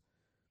serious.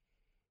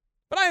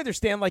 But I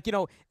understand,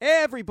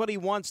 everybody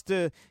wants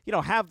to,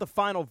 have the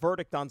final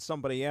verdict on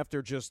somebody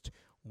after just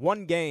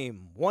one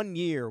game, 1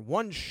 year,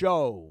 one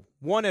show,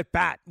 one at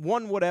bat,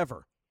 one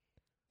whatever.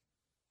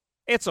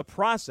 It's a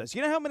process.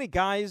 You know how many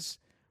guys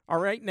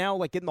are right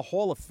now, in the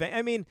Hall of Fame?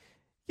 I mean,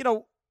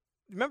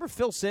 remember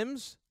Phil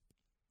Simms?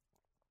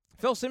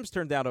 Phil Simms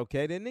turned out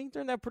okay, didn't he?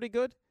 Turned out pretty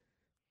good.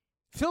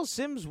 Phil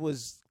Simms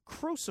was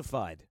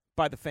crucified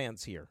by the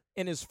fans here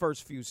in his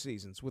first few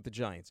seasons with the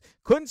Giants.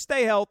 Couldn't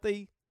stay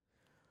healthy.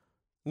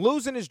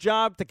 Losing his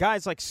job to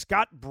guys like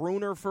Scott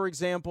Bruner, for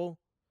example.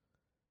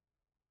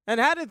 And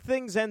how did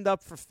things end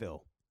up for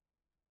Phil?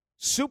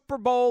 Super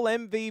Bowl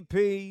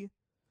MVP,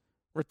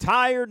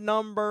 retired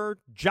number,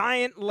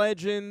 Giant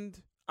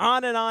legend,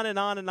 on and on and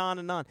on and on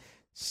and on.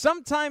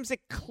 Sometimes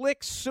it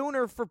clicks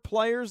sooner for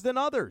players than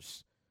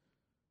others.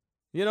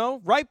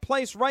 Right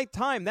place, right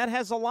time. That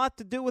has a lot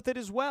to do with it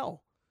as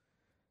well.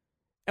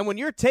 And when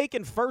you're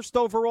taken first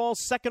overall,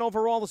 second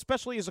overall,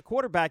 especially as a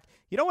quarterback,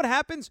 you know what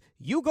happens?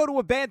 You go to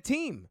a bad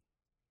team.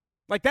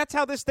 That's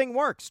how this thing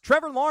works.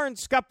 Trevor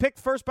Lawrence got picked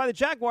first by the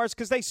Jaguars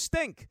because they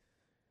stink.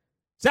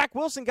 Zach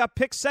Wilson got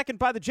picked second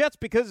by the Jets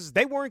because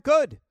they weren't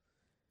good.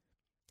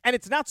 And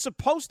it's not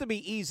supposed to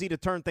be easy to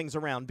turn things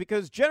around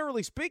because,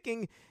 generally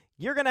speaking,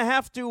 you're going to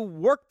have to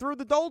work through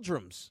the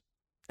doldrums.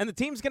 And the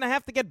team's going to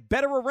have to get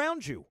better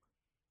around you.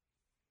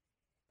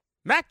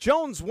 Mac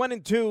Jones went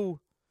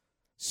into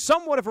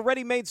somewhat of a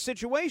ready-made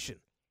situation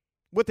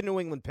with the New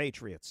England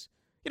Patriots.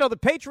 The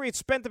Patriots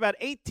spent about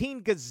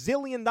 $18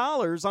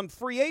 gazillion on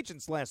free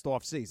agents last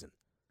offseason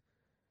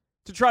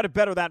to try to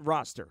better that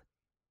roster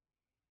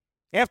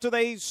after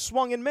they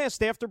swung and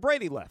missed after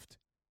Brady left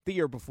the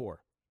year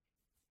before.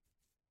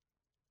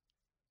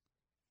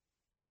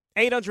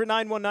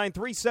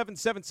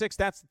 800-919-3776,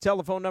 that's the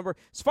telephone number.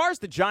 As far as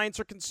the Giants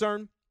are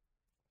concerned,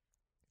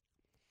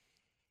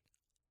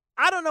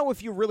 I don't know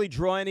if you really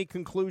draw any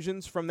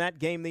conclusions from that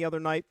game the other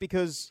night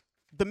because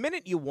the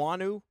minute you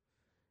want to,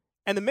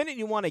 and the minute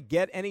you want to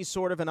get any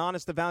sort of an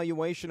honest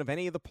evaluation of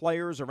any of the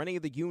players or any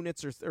of the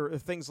units or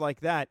things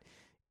like that,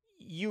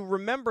 you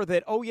remember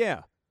that, oh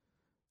yeah,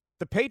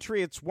 the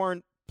Patriots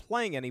weren't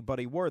playing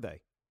anybody, were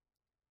they?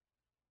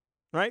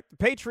 Right? The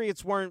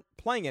Patriots weren't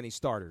playing any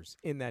starters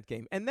in that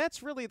game. And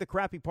that's really the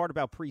crappy part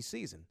about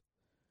preseason.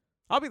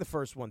 I'll be the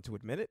first one to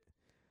admit it.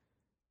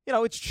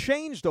 It's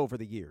changed over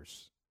the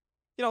years.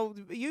 You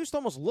used to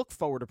almost look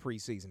forward to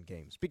preseason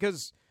games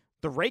because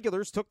the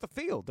regulars took the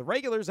field. The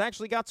regulars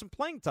actually got some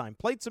playing time,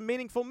 played some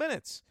meaningful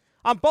minutes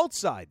on both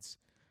sides.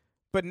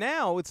 But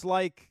now it's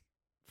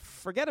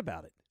forget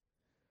about it.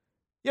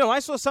 I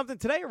saw something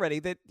today already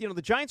that,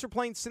 the Giants are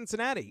playing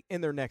Cincinnati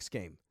in their next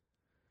game.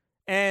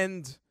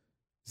 And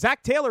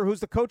Zach Taylor,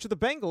 who's the coach of the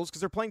Bengals, because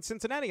they're playing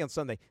Cincinnati on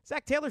Sunday,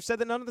 Zach Taylor said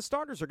that none of the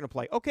starters are going to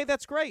play. Okay,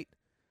 that's great.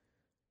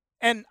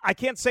 And I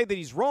can't say that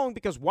he's wrong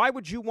because why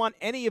would you want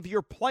any of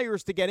your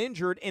players to get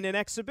injured in an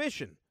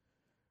exhibition?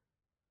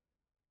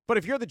 But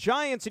if you're the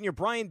Giants and you're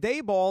Brian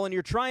Daboll and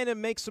you're trying to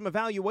make some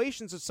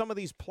evaluations of some of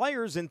these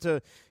players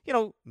into,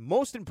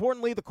 most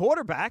importantly, the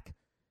quarterback,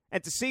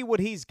 and to see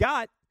what he's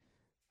got,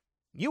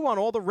 you want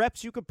all the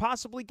reps you could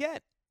possibly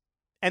get.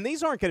 And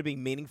these aren't going to be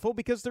meaningful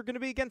because they're going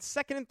to be against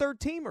second and third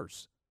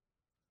teamers.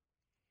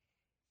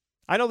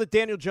 I know that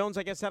Daniel Jones,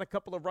 I guess, had a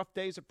couple of rough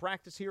days of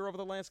practice here over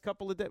the last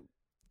couple of days.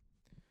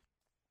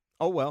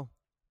 Oh, well.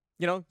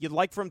 You'd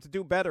like for him to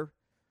do better.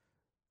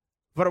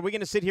 But are we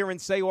going to sit here and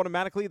say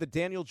automatically that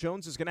Daniel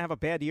Jones is going to have a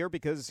bad year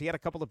because he had a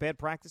couple of bad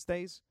practice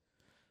days?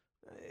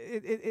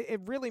 It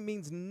really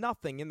means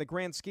nothing in the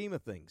grand scheme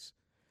of things.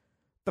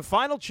 The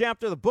final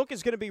chapter of the book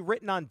is going to be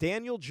written on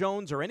Daniel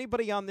Jones or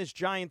anybody on this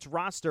Giants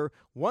roster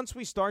once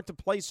we start to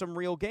play some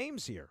real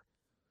games here.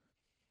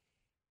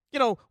 You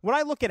know, when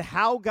I look at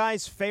how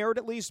guys fared,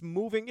 at least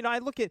moving, I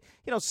look at,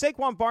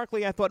 Saquon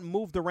Barkley, I thought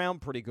moved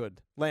around pretty good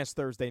last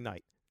Thursday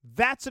night.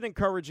 That's an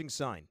encouraging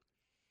sign.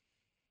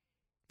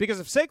 Because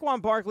if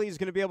Saquon Barkley is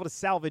going to be able to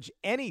salvage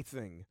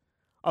anything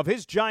of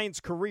his Giants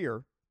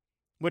career,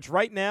 which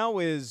right now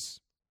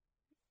is,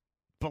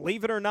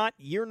 believe it or not,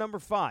 year number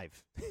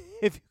 5,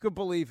 if you could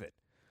believe it.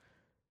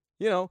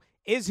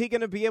 Is he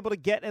going to be able to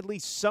get at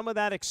least some of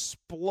that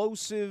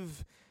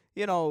explosive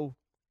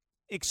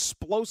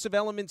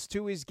elements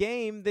to his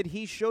game that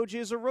he showed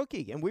you as a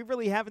rookie? And we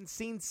really haven't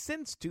seen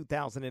since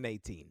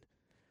 2018.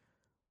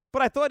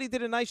 But I thought he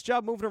did a nice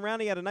job moving around.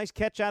 He had a nice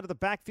catch out of the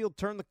backfield,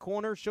 turned the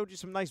corner, showed you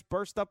some nice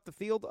burst up the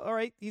field. All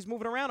right, he's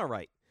moving around all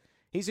right.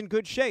 He's in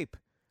good shape.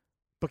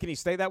 But can he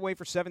stay that way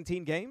for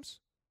 17 games?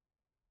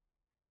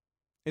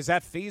 Is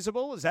that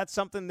feasible? Is that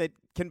something that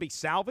can be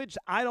salvaged?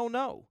 I don't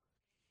know.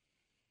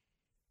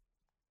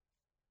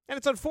 And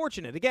it's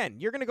unfortunate. Again,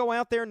 you're going to go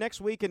out there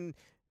next week and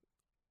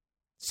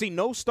see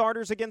no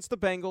starters against the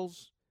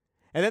Bengals.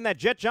 And then that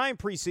Jet-Giant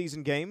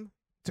preseason game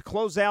to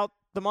close out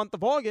the month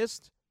of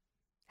August.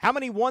 How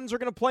many ones are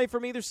going to play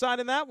from either side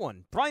in that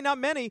one? Probably not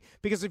many,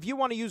 because if you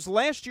want to use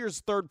last year's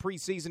third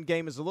preseason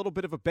game as a little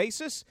bit of a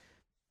basis,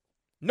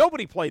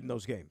 nobody played in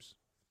those games.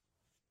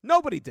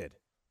 Nobody did.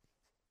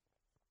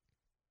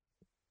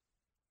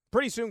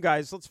 Pretty soon,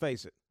 guys, let's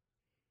face it,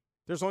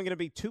 there's only going to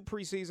be 2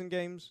 preseason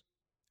games,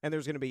 and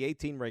there's going to be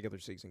 18 regular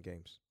season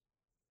games.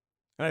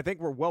 And I think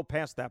we're well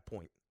past that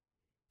point.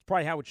 It's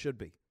probably how it should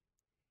be.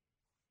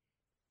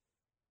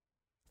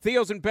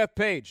 Theo's and Beth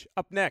Page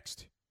up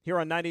next here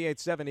on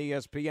 98.7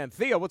 ESPN.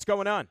 Theo, what's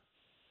going on?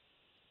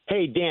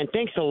 Hey, Dan,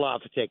 thanks a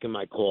lot for taking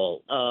my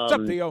call. What's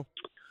up, Theo?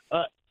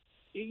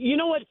 You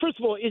know what? First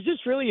of all, is this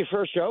really your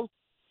first show?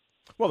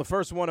 Well, the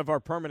first one of our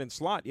permanent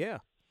slot, yeah.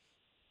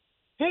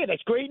 Hey,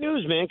 that's great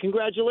news, man.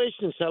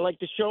 Congratulations. I like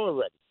the show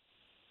already.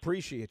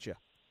 Appreciate you.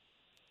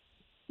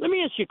 Let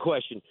me ask you a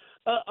question.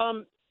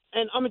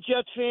 And I'm a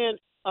Jets fan.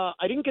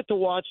 I didn't get to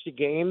watch the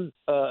game,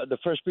 the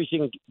first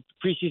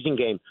preseason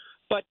game.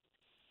 But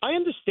I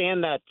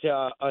understand that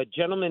a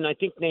gentleman, I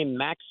think named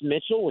Max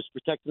Mitchell, was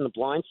protecting the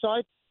blind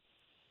side.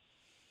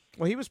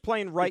 Well, he was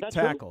playing right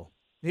tackle.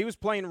 He was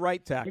playing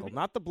right tackle,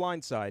 not the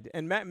blind side.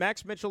 And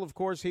Max Mitchell, of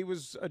course, he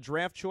was a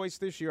draft choice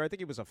this year. I think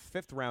he was a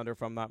 5th rounder,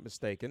 if I'm not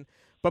mistaken.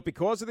 But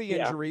because of the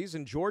injuries,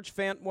 and George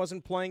Fant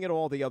wasn't playing at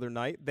all the other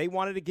night, they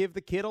wanted to give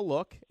the kid a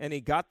look, and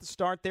he got the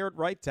start there at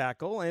right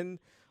tackle. And,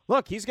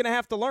 look, he's going to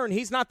have to learn.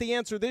 He's not the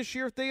answer this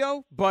year,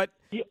 Theo, but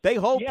they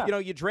hope,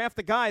 you draft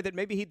a guy that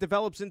maybe he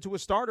develops into a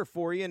starter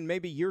for you in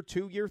maybe year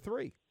 2, year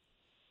 3.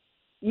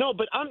 No,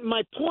 but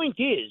my point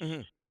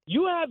is,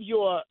 you have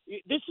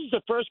this is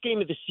the first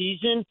game of the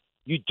season.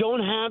 You don't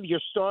have your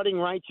starting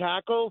right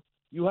tackle.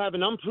 You have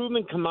an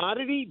unproven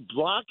commodity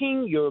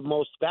blocking your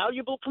most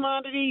valuable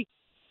commodity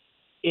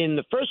in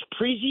the first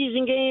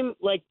preseason game.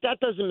 Like, that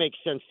doesn't make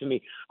sense to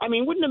me. I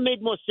mean, wouldn't it have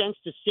made more sense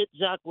to sit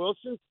Zach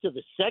Wilson to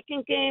the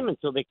second game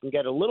until they can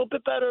get a little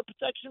bit better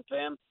protection for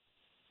him?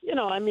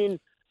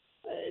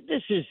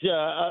 This is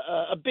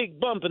a big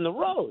bump in the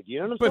road. You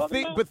know what I'm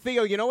talking about? But,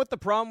 Theo, you know what the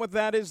problem with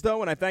that is, though?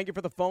 And I thank you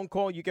for the phone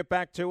call. You get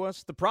back to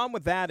us. The problem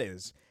with that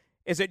is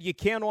that you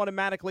can't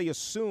automatically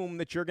assume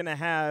that you're going to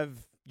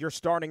have your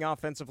starting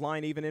offensive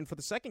line even in for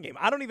the second game.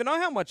 I don't even know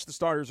how much the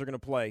starters are going to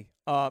play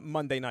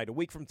Monday night, a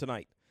week from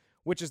tonight,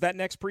 which is that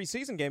next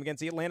preseason game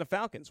against the Atlanta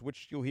Falcons,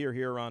 which you'll hear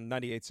here on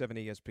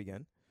 98.7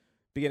 ESPN,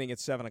 beginning at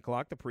 7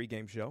 o'clock, the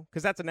pregame show.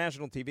 Because that's a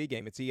national TV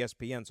game. It's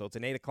ESPN, so it's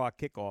an 8 o'clock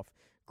kickoff.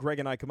 Greg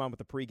and I come on with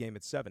the pregame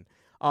at 7.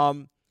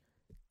 Connor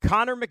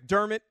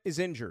McDermott is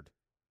injured,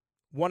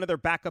 one of their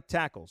backup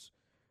tackles.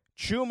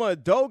 Chuma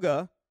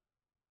Edoga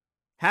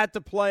had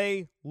to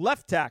play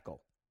left tackle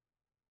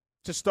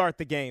to start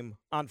the game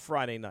on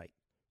Friday night.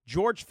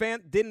 George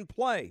Fant didn't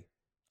play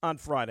on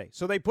Friday.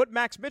 So they put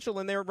Max Mitchell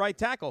in there at right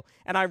tackle.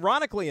 And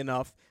ironically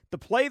enough, the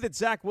play that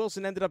Zach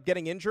Wilson ended up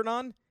getting injured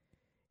on,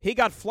 he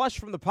got flushed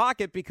from the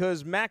pocket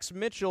because Max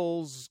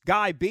Mitchell's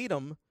guy beat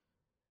him,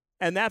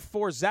 and that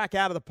forced Zach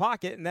out of the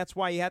pocket, and that's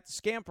why he had to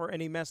scamper, and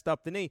he messed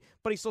up the knee.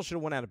 But he still should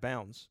have went out of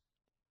bounds.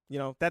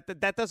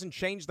 That doesn't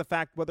change the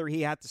fact whether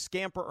he had to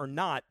scamper or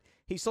not.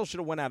 He still should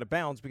have went out of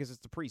bounds because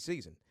it's the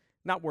preseason.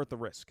 Not worth the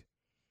risk.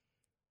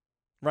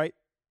 Right?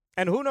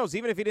 And who knows,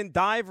 even if he didn't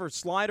dive or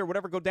slide or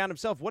whatever, go down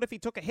himself, what if he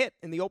took a hit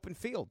in the open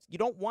field? You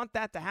don't want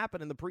that to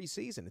happen in the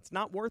preseason. It's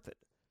not worth it.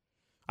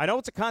 I know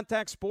it's a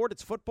contact sport,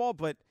 it's football,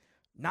 but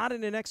not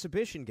in an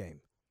exhibition game.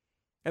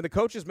 And the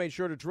coaches made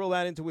sure to drill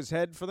that into his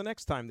head for the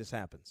next time this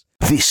happens.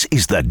 This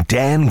is the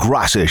Dan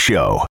Graca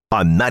Show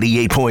on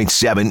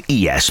 98.7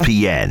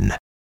 ESPN.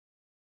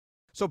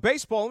 So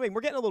baseball,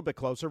 we're getting a little bit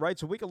closer, right?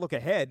 So we can look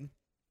ahead.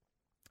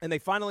 And they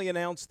finally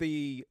announced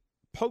the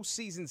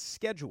postseason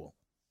schedule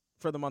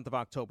for the month of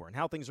October and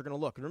how things are going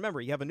to look. And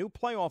remember, you have a new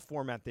playoff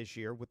format this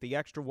year with the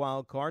extra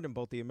wild card in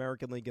both the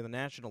American League and the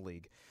National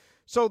League.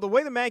 So the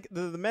way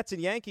the Mets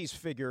and Yankees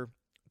figure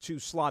to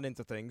slot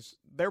into things,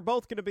 they're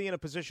both going to be in a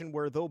position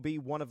where they'll be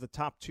one of the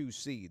top 2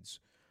 seeds,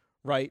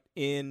 right,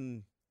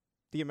 in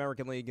the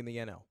American League and the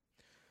NL.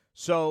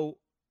 So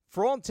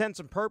for all intents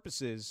and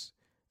purposes,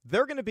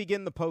 they're going to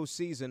begin the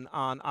postseason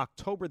on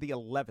October the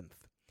 11th.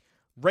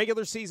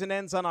 Regular season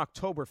ends on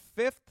October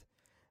 5th.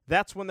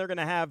 That's when they're going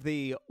to have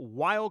the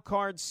wild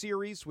card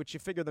series, which you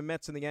figure the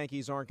Mets and the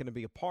Yankees aren't going to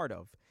be a part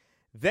of.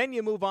 Then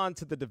you move on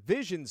to the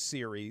division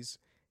series,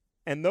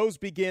 and those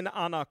begin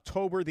on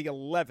October the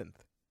 11th.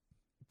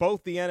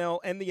 Both the NL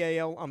and the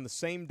AL on the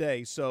same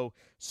day. So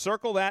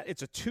circle that.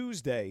 It's a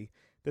Tuesday.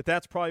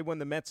 That's probably when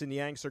the Mets and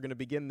Yanks are going to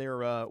begin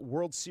their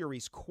World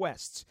Series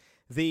quests.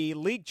 The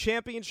League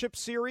Championship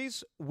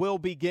Series will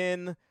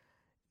begin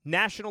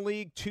National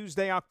League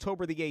Tuesday,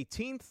 October the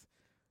 18th.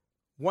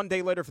 One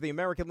day later for the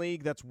American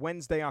League, that's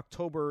Wednesday,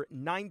 October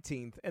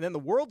 19th. And then the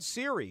World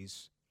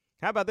Series,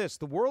 how about this?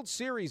 The World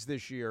Series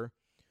this year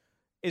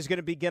is going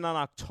to begin on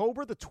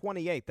October the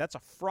 28th. That's a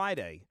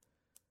Friday.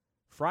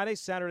 Friday,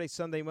 Saturday,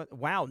 Sunday.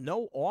 Wow,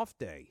 no off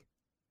day.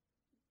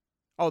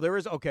 Oh, there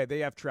is. Okay, they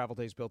have travel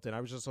days built in.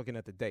 I was just looking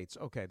at the dates.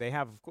 Okay, they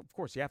have. Of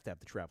course, you have to have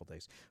the travel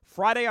days.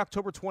 Friday,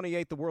 October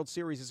 28th, the World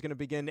Series is going to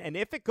begin. And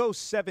if it goes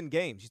 7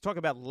 games, you talk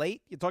about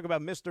late, you talk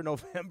about Mr.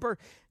 November.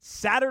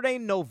 Saturday,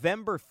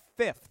 November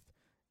 5th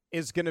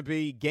is going to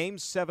be Game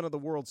 7 of the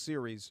World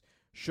Series,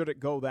 should it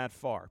go that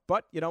far.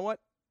 But you know what?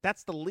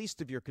 That's the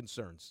least of your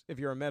concerns. If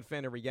you're a Met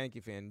fan or a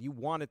Yankee fan, you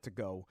want it to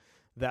go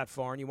that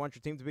far, and you want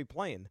your team to be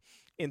playing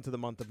into the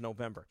month of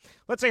November.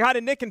 Let's say hi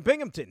to Nick in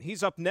Binghamton.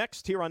 He's up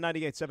next here on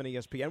 98.7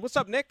 ESPN. What's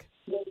up, Nick?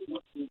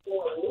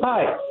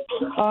 Hi.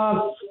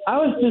 I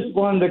was just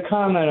wanting to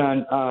comment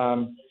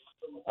on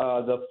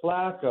the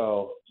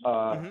Flacco.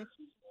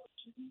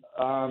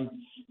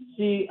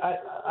 See,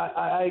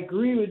 I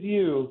agree with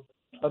you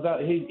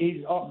about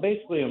he's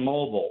basically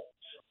immobile.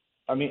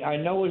 I mean, I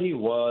know what he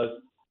was.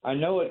 I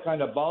know what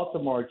kind of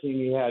Baltimore team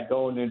he had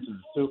going into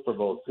the Super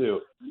Bowl, too.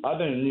 I've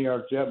been a New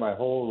York Jet my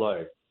whole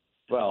life.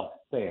 Well,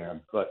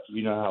 fan, but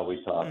you know how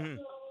we talk.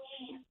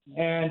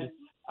 And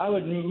I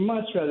would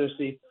much rather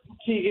say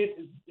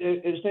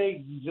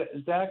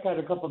Zach had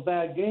a couple of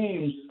bad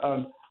games.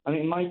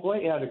 Mike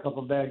White had a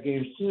couple of bad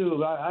games,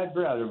 too. I'd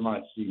rather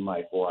much see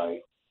Mike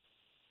White.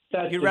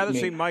 You'd rather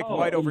see Mike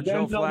White over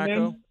Joe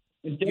Flacco?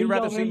 You'd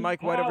rather see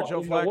Mike White over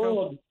Joe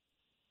Flacco?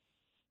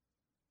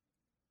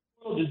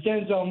 Is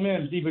Denzel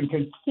Mims even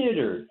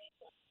considered?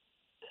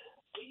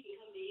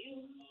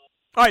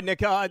 All right, Nick,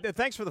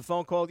 thanks for the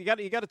phone call. You got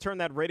to turn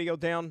that radio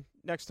down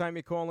next time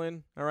you call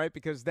in, all right?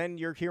 Because then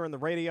you're hearing the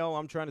radio.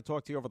 I'm trying to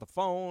talk to you over the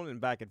phone and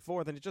back and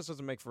forth, and it just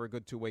doesn't make for a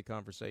good two-way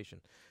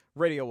conversation.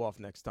 Radio off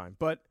next time.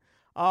 But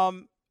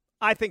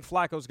I think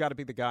Flacco's got to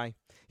be the guy.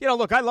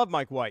 Look, I love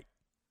Mike White.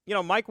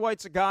 Mike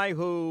White's a guy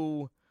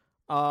who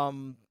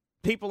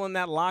people in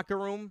that locker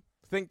room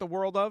think the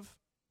world of.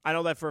 I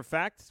know that for a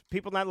fact.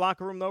 People in that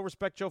locker room, though,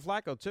 respect Joe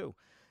Flacco, too.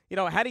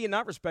 How do you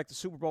not respect the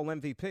Super Bowl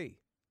MVP?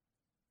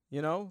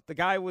 The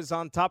guy was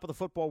on top of the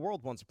football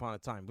world once upon a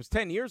time. It was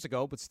 10 years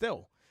ago, but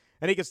still.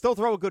 And he can still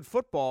throw a good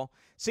football.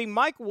 See,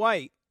 Mike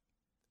White,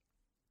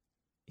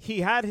 he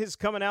had his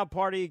coming out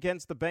party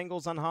against the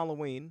Bengals on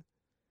Halloween,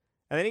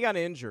 and then he got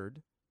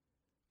injured.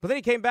 But then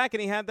he came back and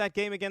he had that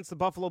game against the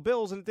Buffalo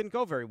Bills, and it didn't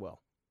go very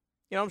well.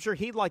 I'm sure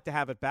he'd like to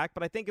have it back,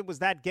 but I think it was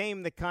that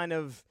game that kind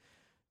of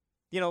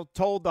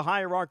told the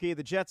hierarchy of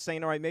the Jets,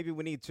 saying, all right, maybe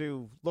we need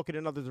to look at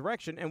another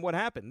direction. And what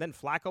happened? Then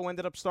Flacco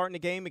ended up starting the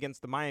game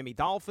against the Miami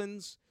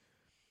Dolphins.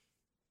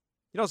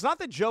 It's not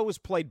that Joe has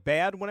played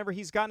bad whenever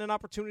he's gotten an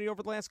opportunity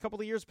over the last couple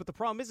of years, but the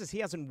problem is he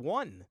hasn't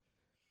won.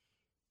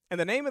 And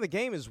the name of the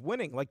game is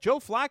winning. Like Joe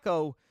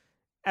Flacco,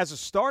 as a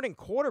starting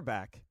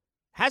quarterback,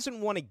 hasn't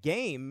won a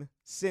game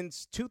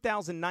since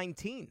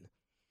 2019,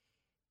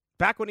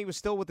 back when he was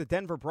still with the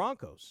Denver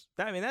Broncos.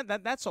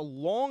 That's a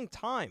long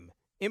time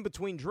in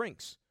between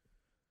drinks.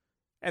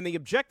 And the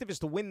objective is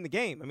to win the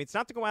game. It's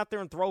not to go out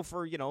there and throw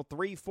for,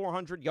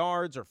 300-400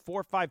 yards or 4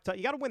 or 5 touchdowns.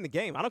 You got to win the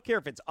game. I don't care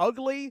if it's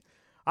ugly.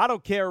 I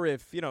don't care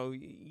if,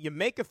 you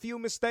make a few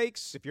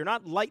mistakes. If you're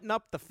not lighting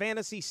up the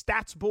fantasy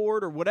stats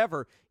board or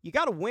whatever, you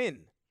got to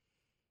win.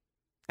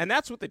 And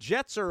that's what the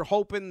Jets are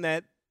hoping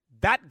that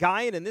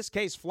guy, and in this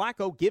case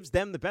Flacco, gives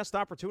them the best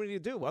opportunity to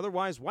do.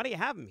 Otherwise, why do you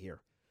have him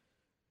here?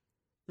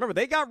 Remember,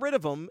 they got rid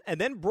of him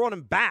and then brought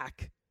him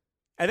back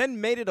and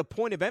then made it a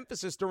point of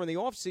emphasis during the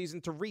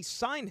offseason to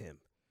re-sign him.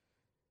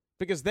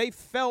 Because they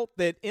felt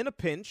that in a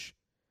pinch,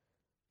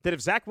 that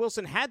if Zach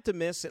Wilson had to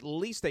miss at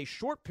least a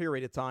short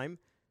period of time,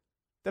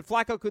 that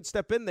Flacco could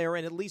step in there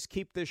and at least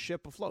keep this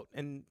ship afloat.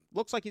 And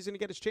looks like he's going to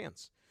get his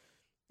chance.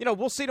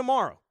 We'll see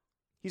tomorrow.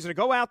 He's going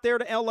to go out there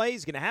to L.A.,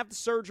 he's going to have the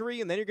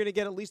surgery, and then you're going to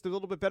get at least a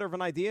little bit better of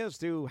an idea as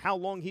to how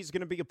long he's going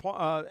to be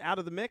out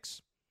of the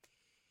mix.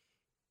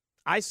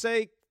 I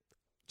say,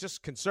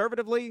 just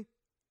conservatively,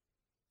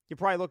 you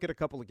probably look at a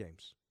couple of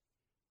games.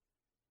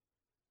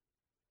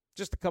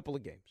 Just a couple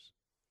of games.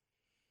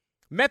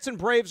 Mets and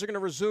Braves are going to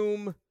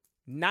resume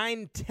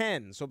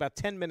 9:10, so about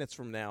 10 minutes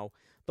from now,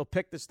 they'll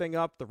pick this thing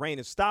up. The rain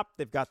has stopped.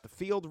 They've got the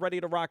field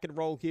ready to rock and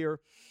roll here,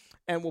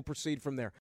 and we'll proceed from there.